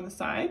as you go on the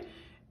side?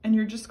 And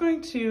you're just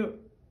going to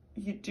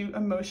do a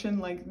motion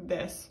like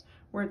this,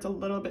 where it's a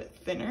little bit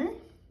thinner.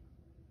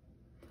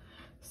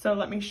 So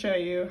let me show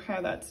you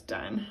how that's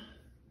done.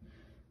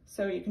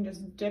 So you can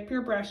just dip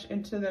your brush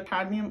into the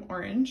cadmium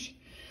orange.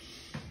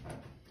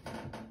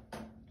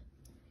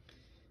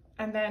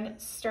 And then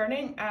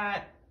starting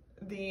at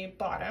the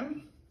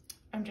bottom,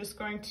 I'm just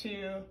going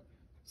to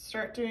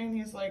start doing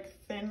these like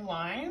thin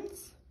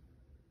lines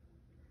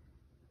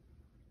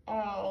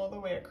all the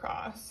way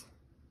across.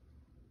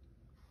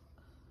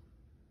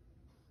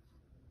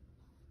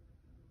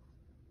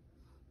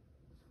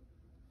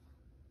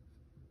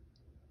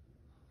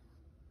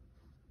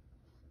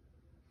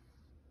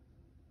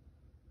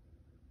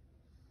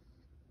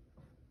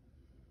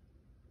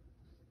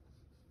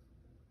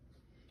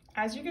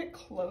 As you get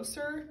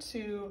closer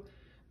to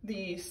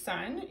the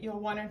sun, you'll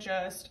want to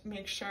just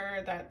make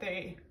sure that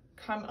they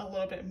come a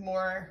little bit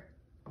more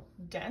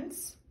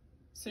dense.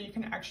 So you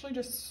can actually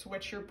just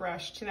switch your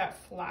brush to that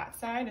flat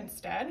side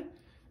instead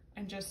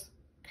and just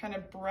kind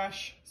of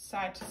brush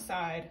side to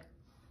side.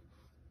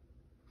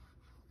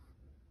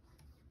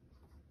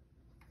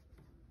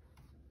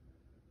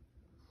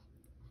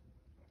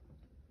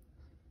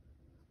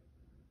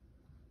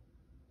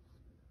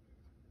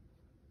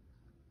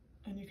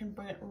 And you can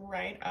bring it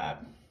right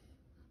up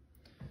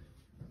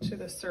to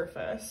the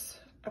surface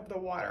of the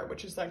water,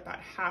 which is like that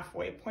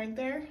halfway point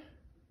there.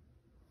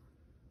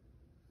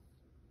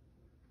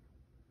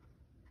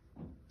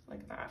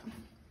 that.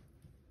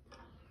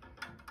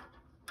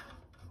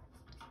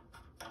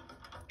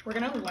 We're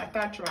gonna let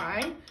that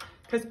dry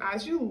because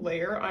as you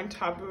layer on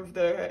top of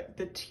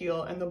the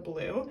teal and the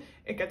blue,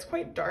 it gets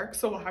quite dark.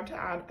 So we'll have to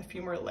add a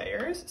few more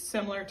layers,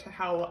 similar to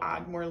how we'll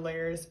add more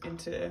layers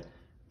into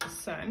the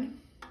sun.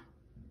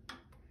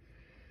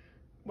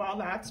 While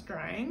that's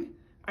drying,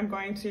 I'm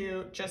going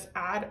to just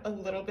add a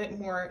little bit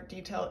more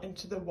detail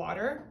into the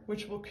water,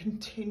 which will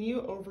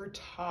continue over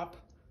top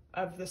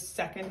of the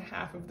second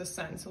half of the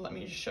sun. So let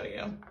me just show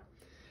you.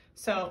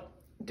 So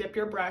dip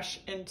your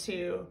brush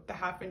into the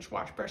 1/2-inch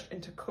wash brush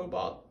into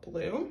cobalt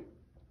blue.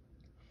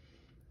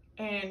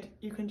 And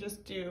you can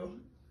just do,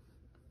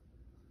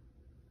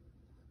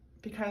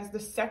 because the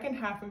second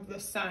half of the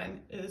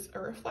sun is a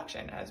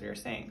reflection, as we were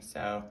saying.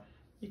 So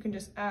you can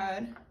just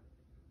add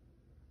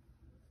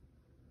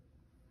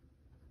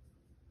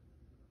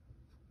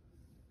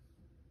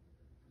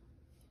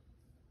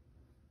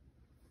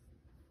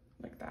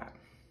like that.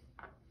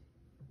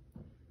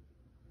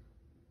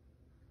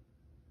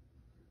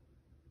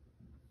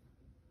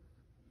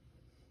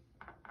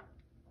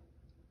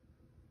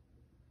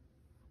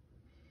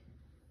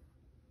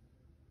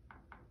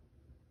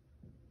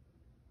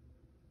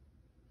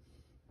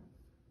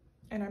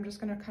 And I'm just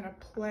gonna kind of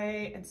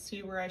play and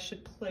see where I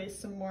should place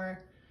some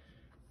more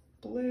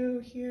blue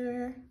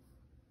here.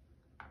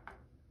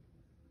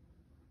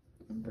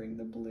 And bring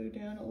the blue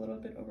down a little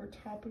bit over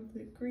top of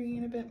the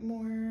green a bit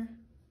more.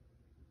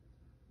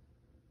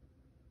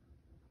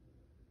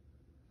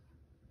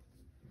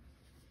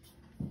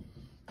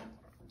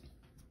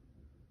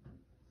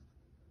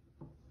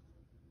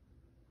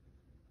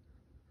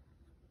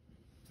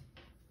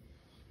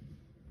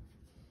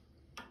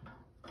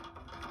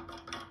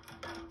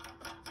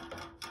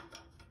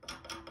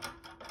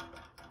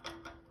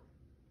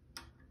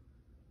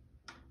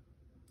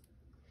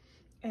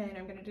 And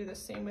I'm gonna do the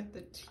same with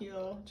the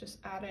teal, just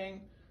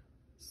adding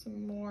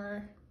some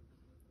more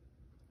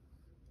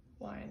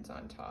lines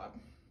on top.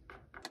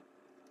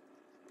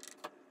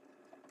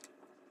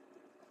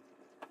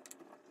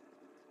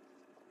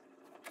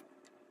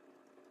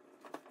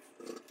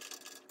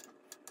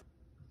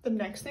 The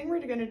next thing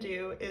we're gonna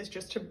do is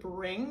just to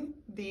bring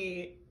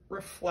the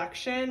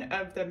reflection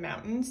of the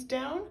mountains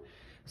down.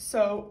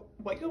 So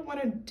what you'll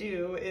wanna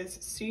do is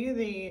see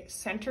the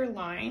center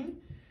line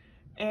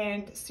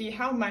and see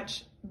how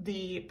much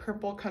the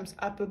purple comes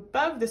up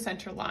above the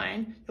center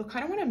line. You'll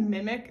kind of want to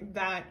mimic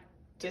that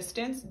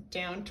distance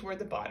down toward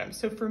the bottom.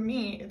 So for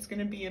me, it's going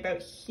to be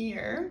about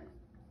here,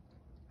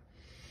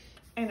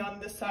 and on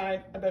this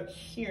side about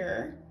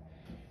here.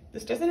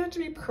 This doesn't have to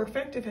be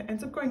perfect. If it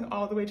ends up going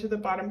all the way to the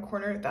bottom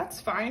corner, that's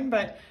fine,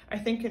 but I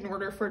think in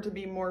order for it to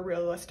be more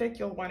realistic,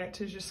 you'll want it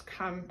to just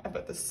come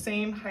about the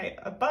same height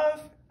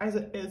above as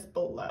it is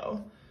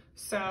below.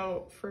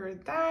 So for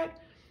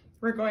that,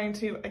 we're going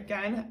to,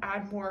 again,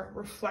 add more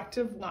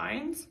reflective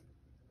lines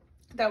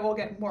that will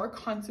get more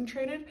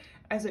concentrated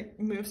as it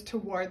moves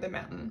toward the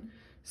mountain.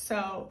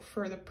 So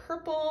for the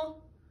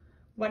purple,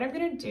 what I'm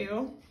gonna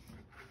do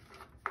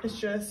is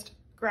just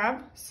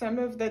grab some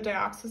of the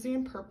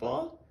dioxazine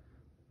purple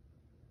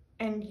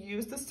and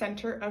use the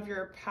center of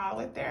your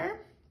palette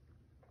there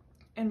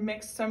and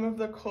mix some of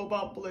the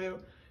cobalt blue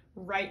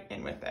right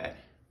in with it,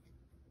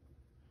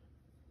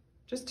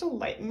 just to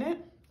lighten it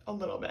a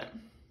little bit.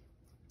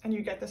 And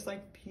you get this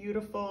like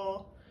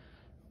beautiful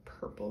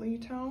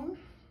purpley tone,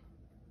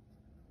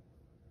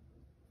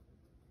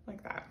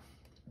 like that.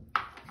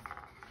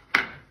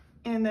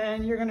 And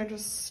then you're gonna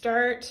just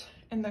start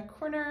in the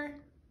corner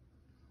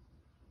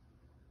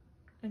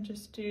and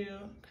just do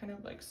kind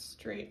of like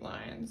straight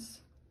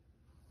lines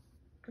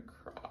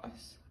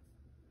across,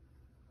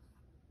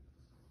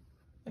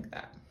 like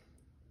that.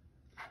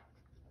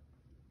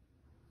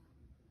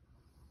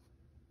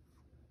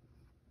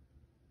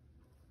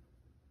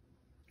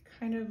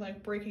 Kind of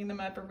like breaking them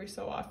up every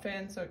so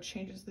often so it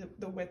changes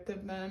the width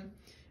of them.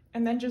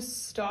 And then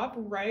just stop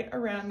right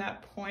around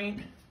that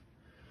point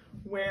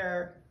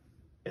where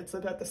it's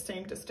about the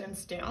same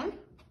distance down,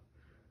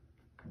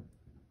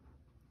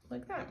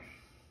 like that.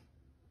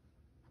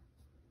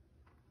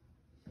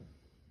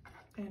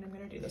 And I'm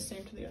gonna do the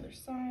same to the other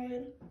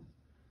side.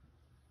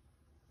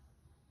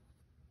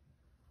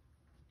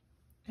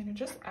 And it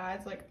just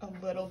adds like a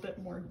little bit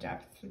more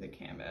depth to the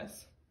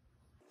canvas.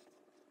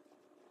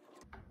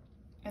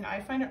 And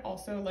I find it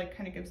also like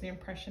kind of gives the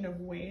impression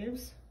of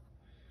waves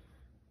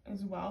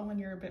as well when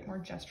you're a bit more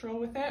gestural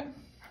with it.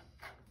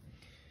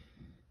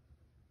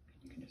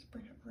 You can just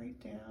bring it right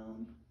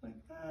down like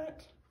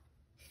that.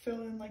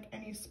 Fill in like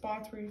any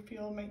spots where you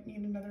feel might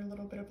need another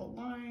little bit of a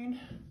line.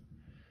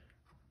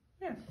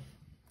 Yeah,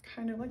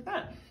 kind of like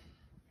that.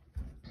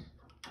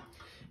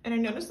 And I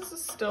notice this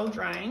is still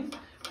drying,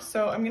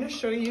 so I'm gonna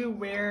show you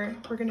where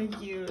we're gonna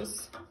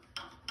use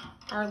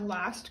our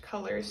last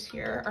colors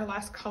here, our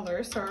last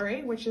color,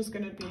 sorry, which is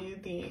gonna be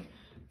the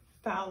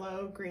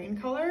phthalo green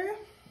color.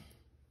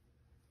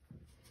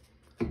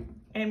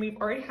 And we've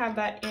already had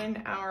that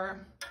in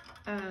our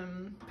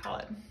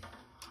palette.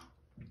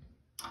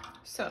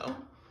 So I'm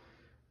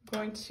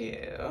going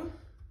to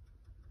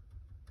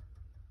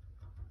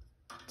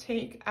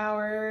take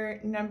our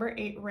number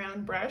 8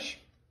 round brush,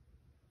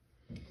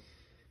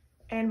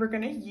 and we're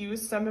gonna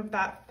use some of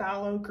that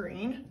phthalo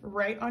green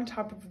right on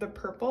top of the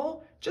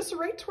purple, just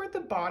right toward the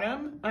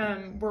bottom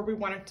where we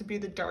want it to be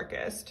the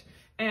darkest.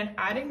 And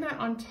adding that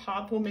on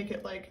top will make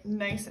it like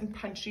nice and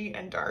punchy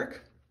and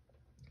dark.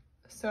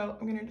 So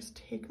I'm gonna just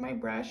take my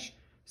brush,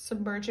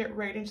 submerge it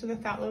right into the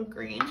phthalo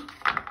green,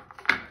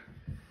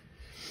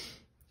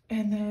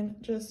 and then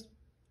just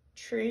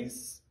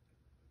trace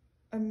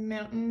a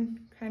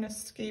mountain kind of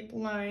scape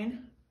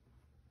line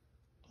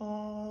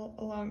all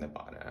along the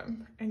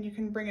bottom. And you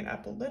can bring it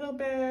up a little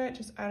bit,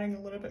 just adding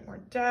a little bit more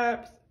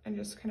depth, and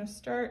just kind of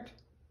start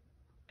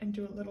and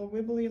do a little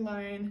wibbly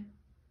line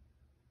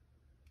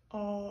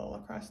all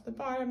across the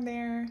bottom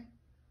there,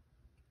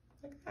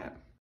 like that.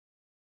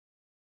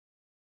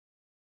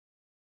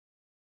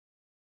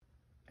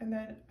 And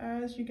then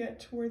as you get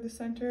toward the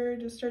center,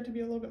 just start to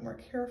be a little bit more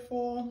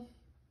careful.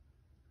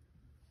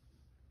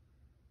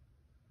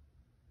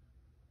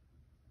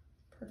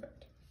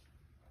 Perfect,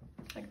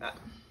 like that.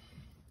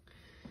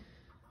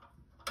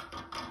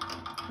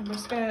 I'm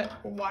just gonna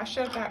wash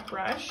out that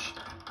brush,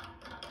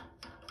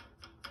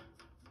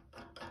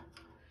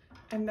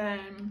 and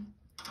then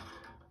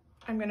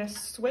I'm gonna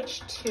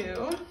switch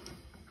to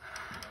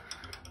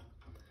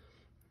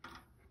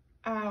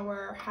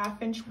our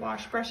 1/2 inch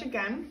wash brush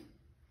again.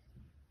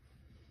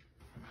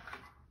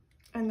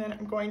 And then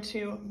I'm going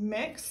to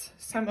mix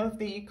some of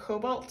the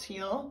cobalt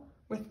teal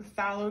with the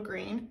phthalo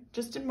green,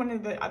 just in one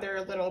of the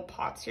other little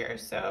pots here.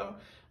 So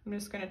I'm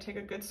just gonna take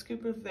a good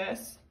scoop of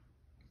this,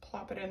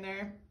 plop it in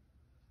there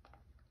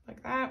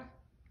like that.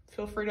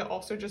 Feel free to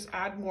also just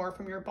add more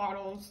from your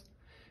bottles.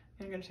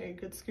 And I'm gonna take a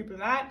good scoop of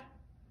that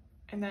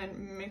and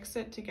then mix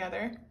it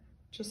together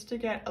just to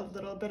get a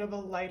little bit of a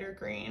lighter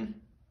green,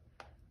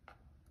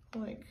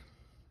 like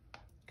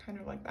kind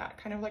of like that,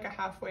 kind of like a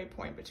halfway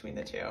point between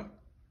the two.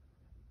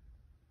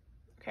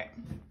 Okay.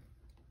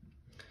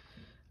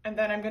 And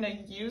then I'm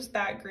gonna use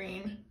that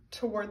green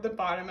toward the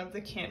bottom of the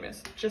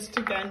canvas, just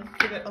to, again,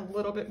 give it a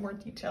little bit more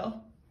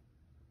detail.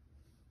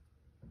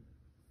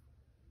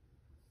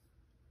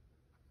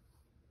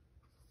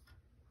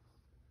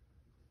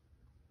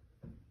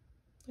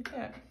 Like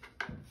that.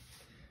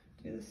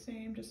 Do the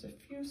same, just a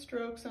few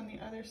strokes on the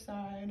other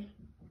side.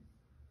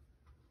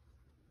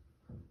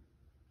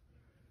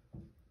 You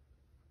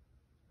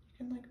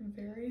can like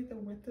vary the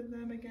width of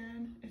them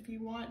again if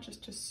you want,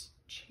 just to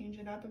change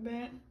it up a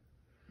bit.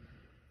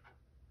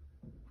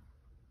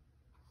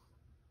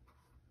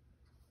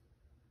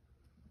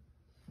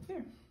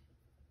 There.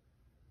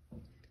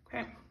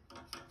 Okay.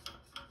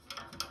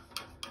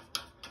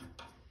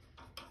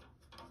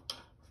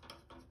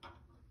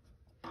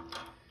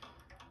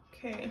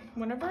 Okay,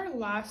 one of our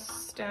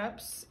last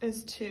steps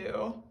is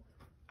to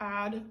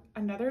add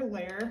another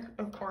layer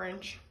of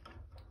orange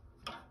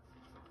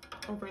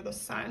over the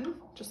sun,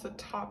 just the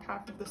top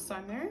half of the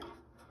sun there.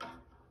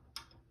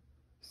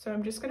 So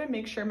I'm just gonna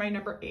make sure my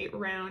number 8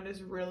 round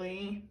is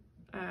really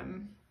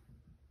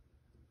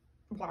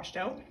washed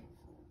out.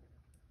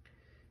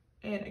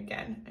 And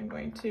again, I'm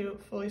going to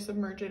fully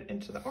submerge it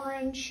into the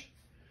orange,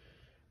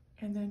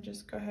 and then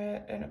just go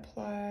ahead and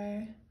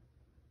apply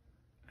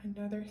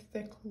another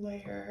thick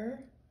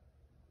layer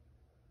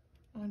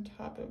on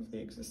top of the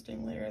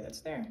existing layer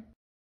that's there.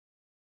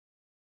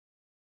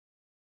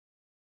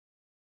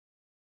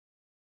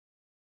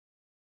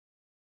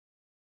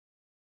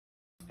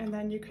 And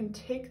then you can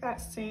take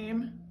that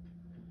same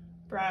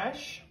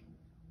brush,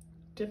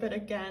 dip it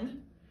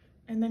again,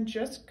 and then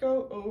just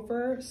go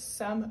over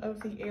some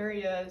of the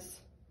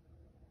areas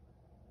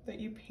that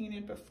you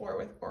painted before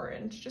with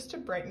orange, just to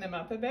brighten them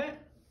up a bit.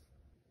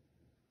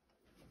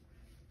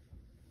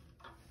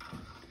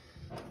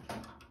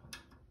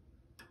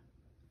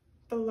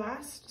 The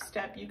last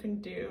step you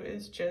can do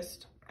is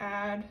just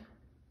add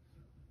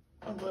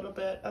a little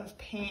bit of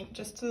paint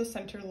just to the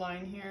center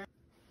line here.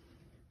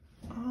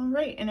 All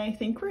right, and I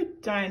think we're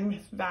done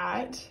with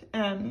that.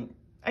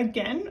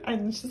 Again,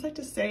 I'd just like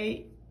to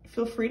say,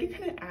 feel free to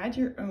kind of add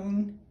your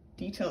own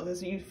details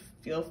as you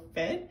feel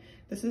fit.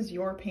 This is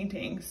your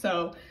painting.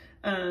 So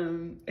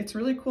it's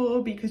really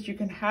cool because you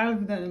can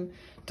have them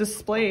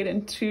displayed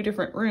in 2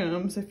 different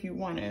rooms if you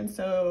wanted.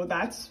 So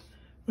that's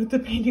what the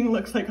painting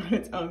looks like on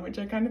its own, which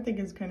I kind of think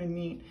is kind of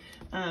neat.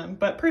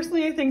 But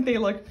personally, I think they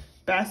look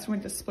best when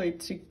displayed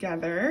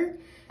together.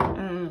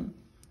 And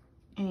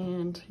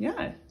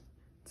yeah,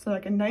 so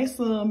like a nice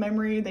little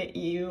memory that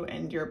you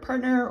and your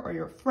partner or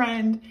your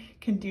friend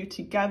can do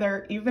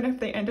together. Even if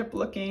they end up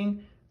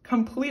looking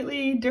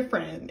completely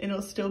different,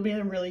 it'll still be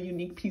a really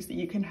unique piece that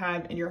you can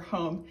have in your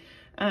home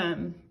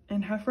and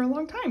have for a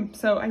long time.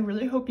 So I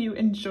really hope you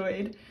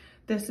enjoyed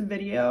this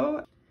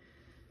video.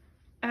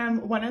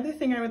 One other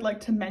thing I would like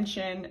to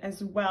mention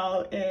as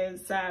well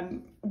is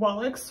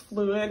Wallack's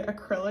fluid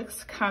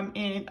acrylics come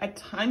in a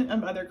ton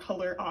of other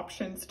color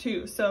options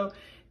too. So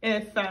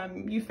if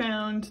you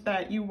found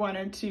that you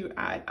wanted to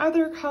add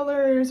other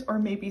colors, or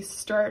maybe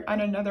start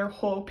on another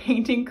whole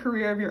painting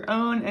career of your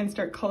own and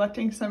start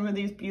collecting some of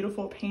these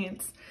beautiful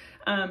paints,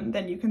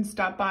 then you can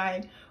stop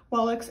by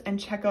Wallack's and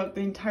check out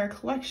the entire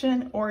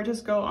collection, or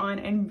just go on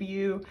and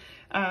view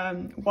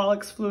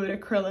Wallack's fluid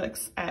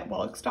acrylics at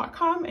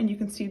wallacks.com, and you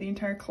can see the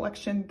entire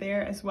collection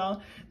there as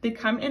well. They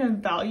come in a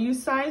value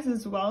size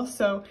as well,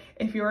 so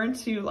if you're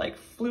into like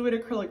fluid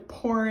acrylic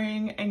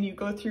pouring and you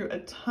go through a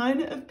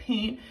ton of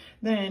paint,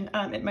 then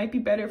it might be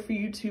better for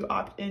you to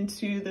opt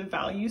into the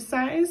value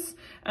size.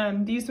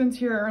 These ones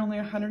here are only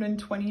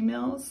 120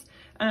 mils,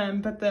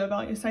 but the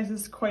value size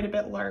is quite a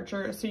bit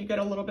larger, so you get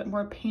a little bit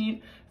more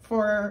paint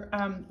for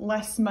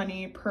less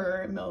money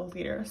per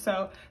milliliter.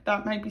 So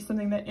that might be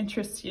something that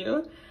interests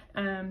you.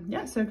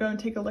 Yeah, so go and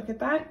take a look at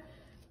that.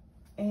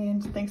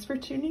 And thanks for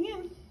tuning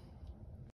in.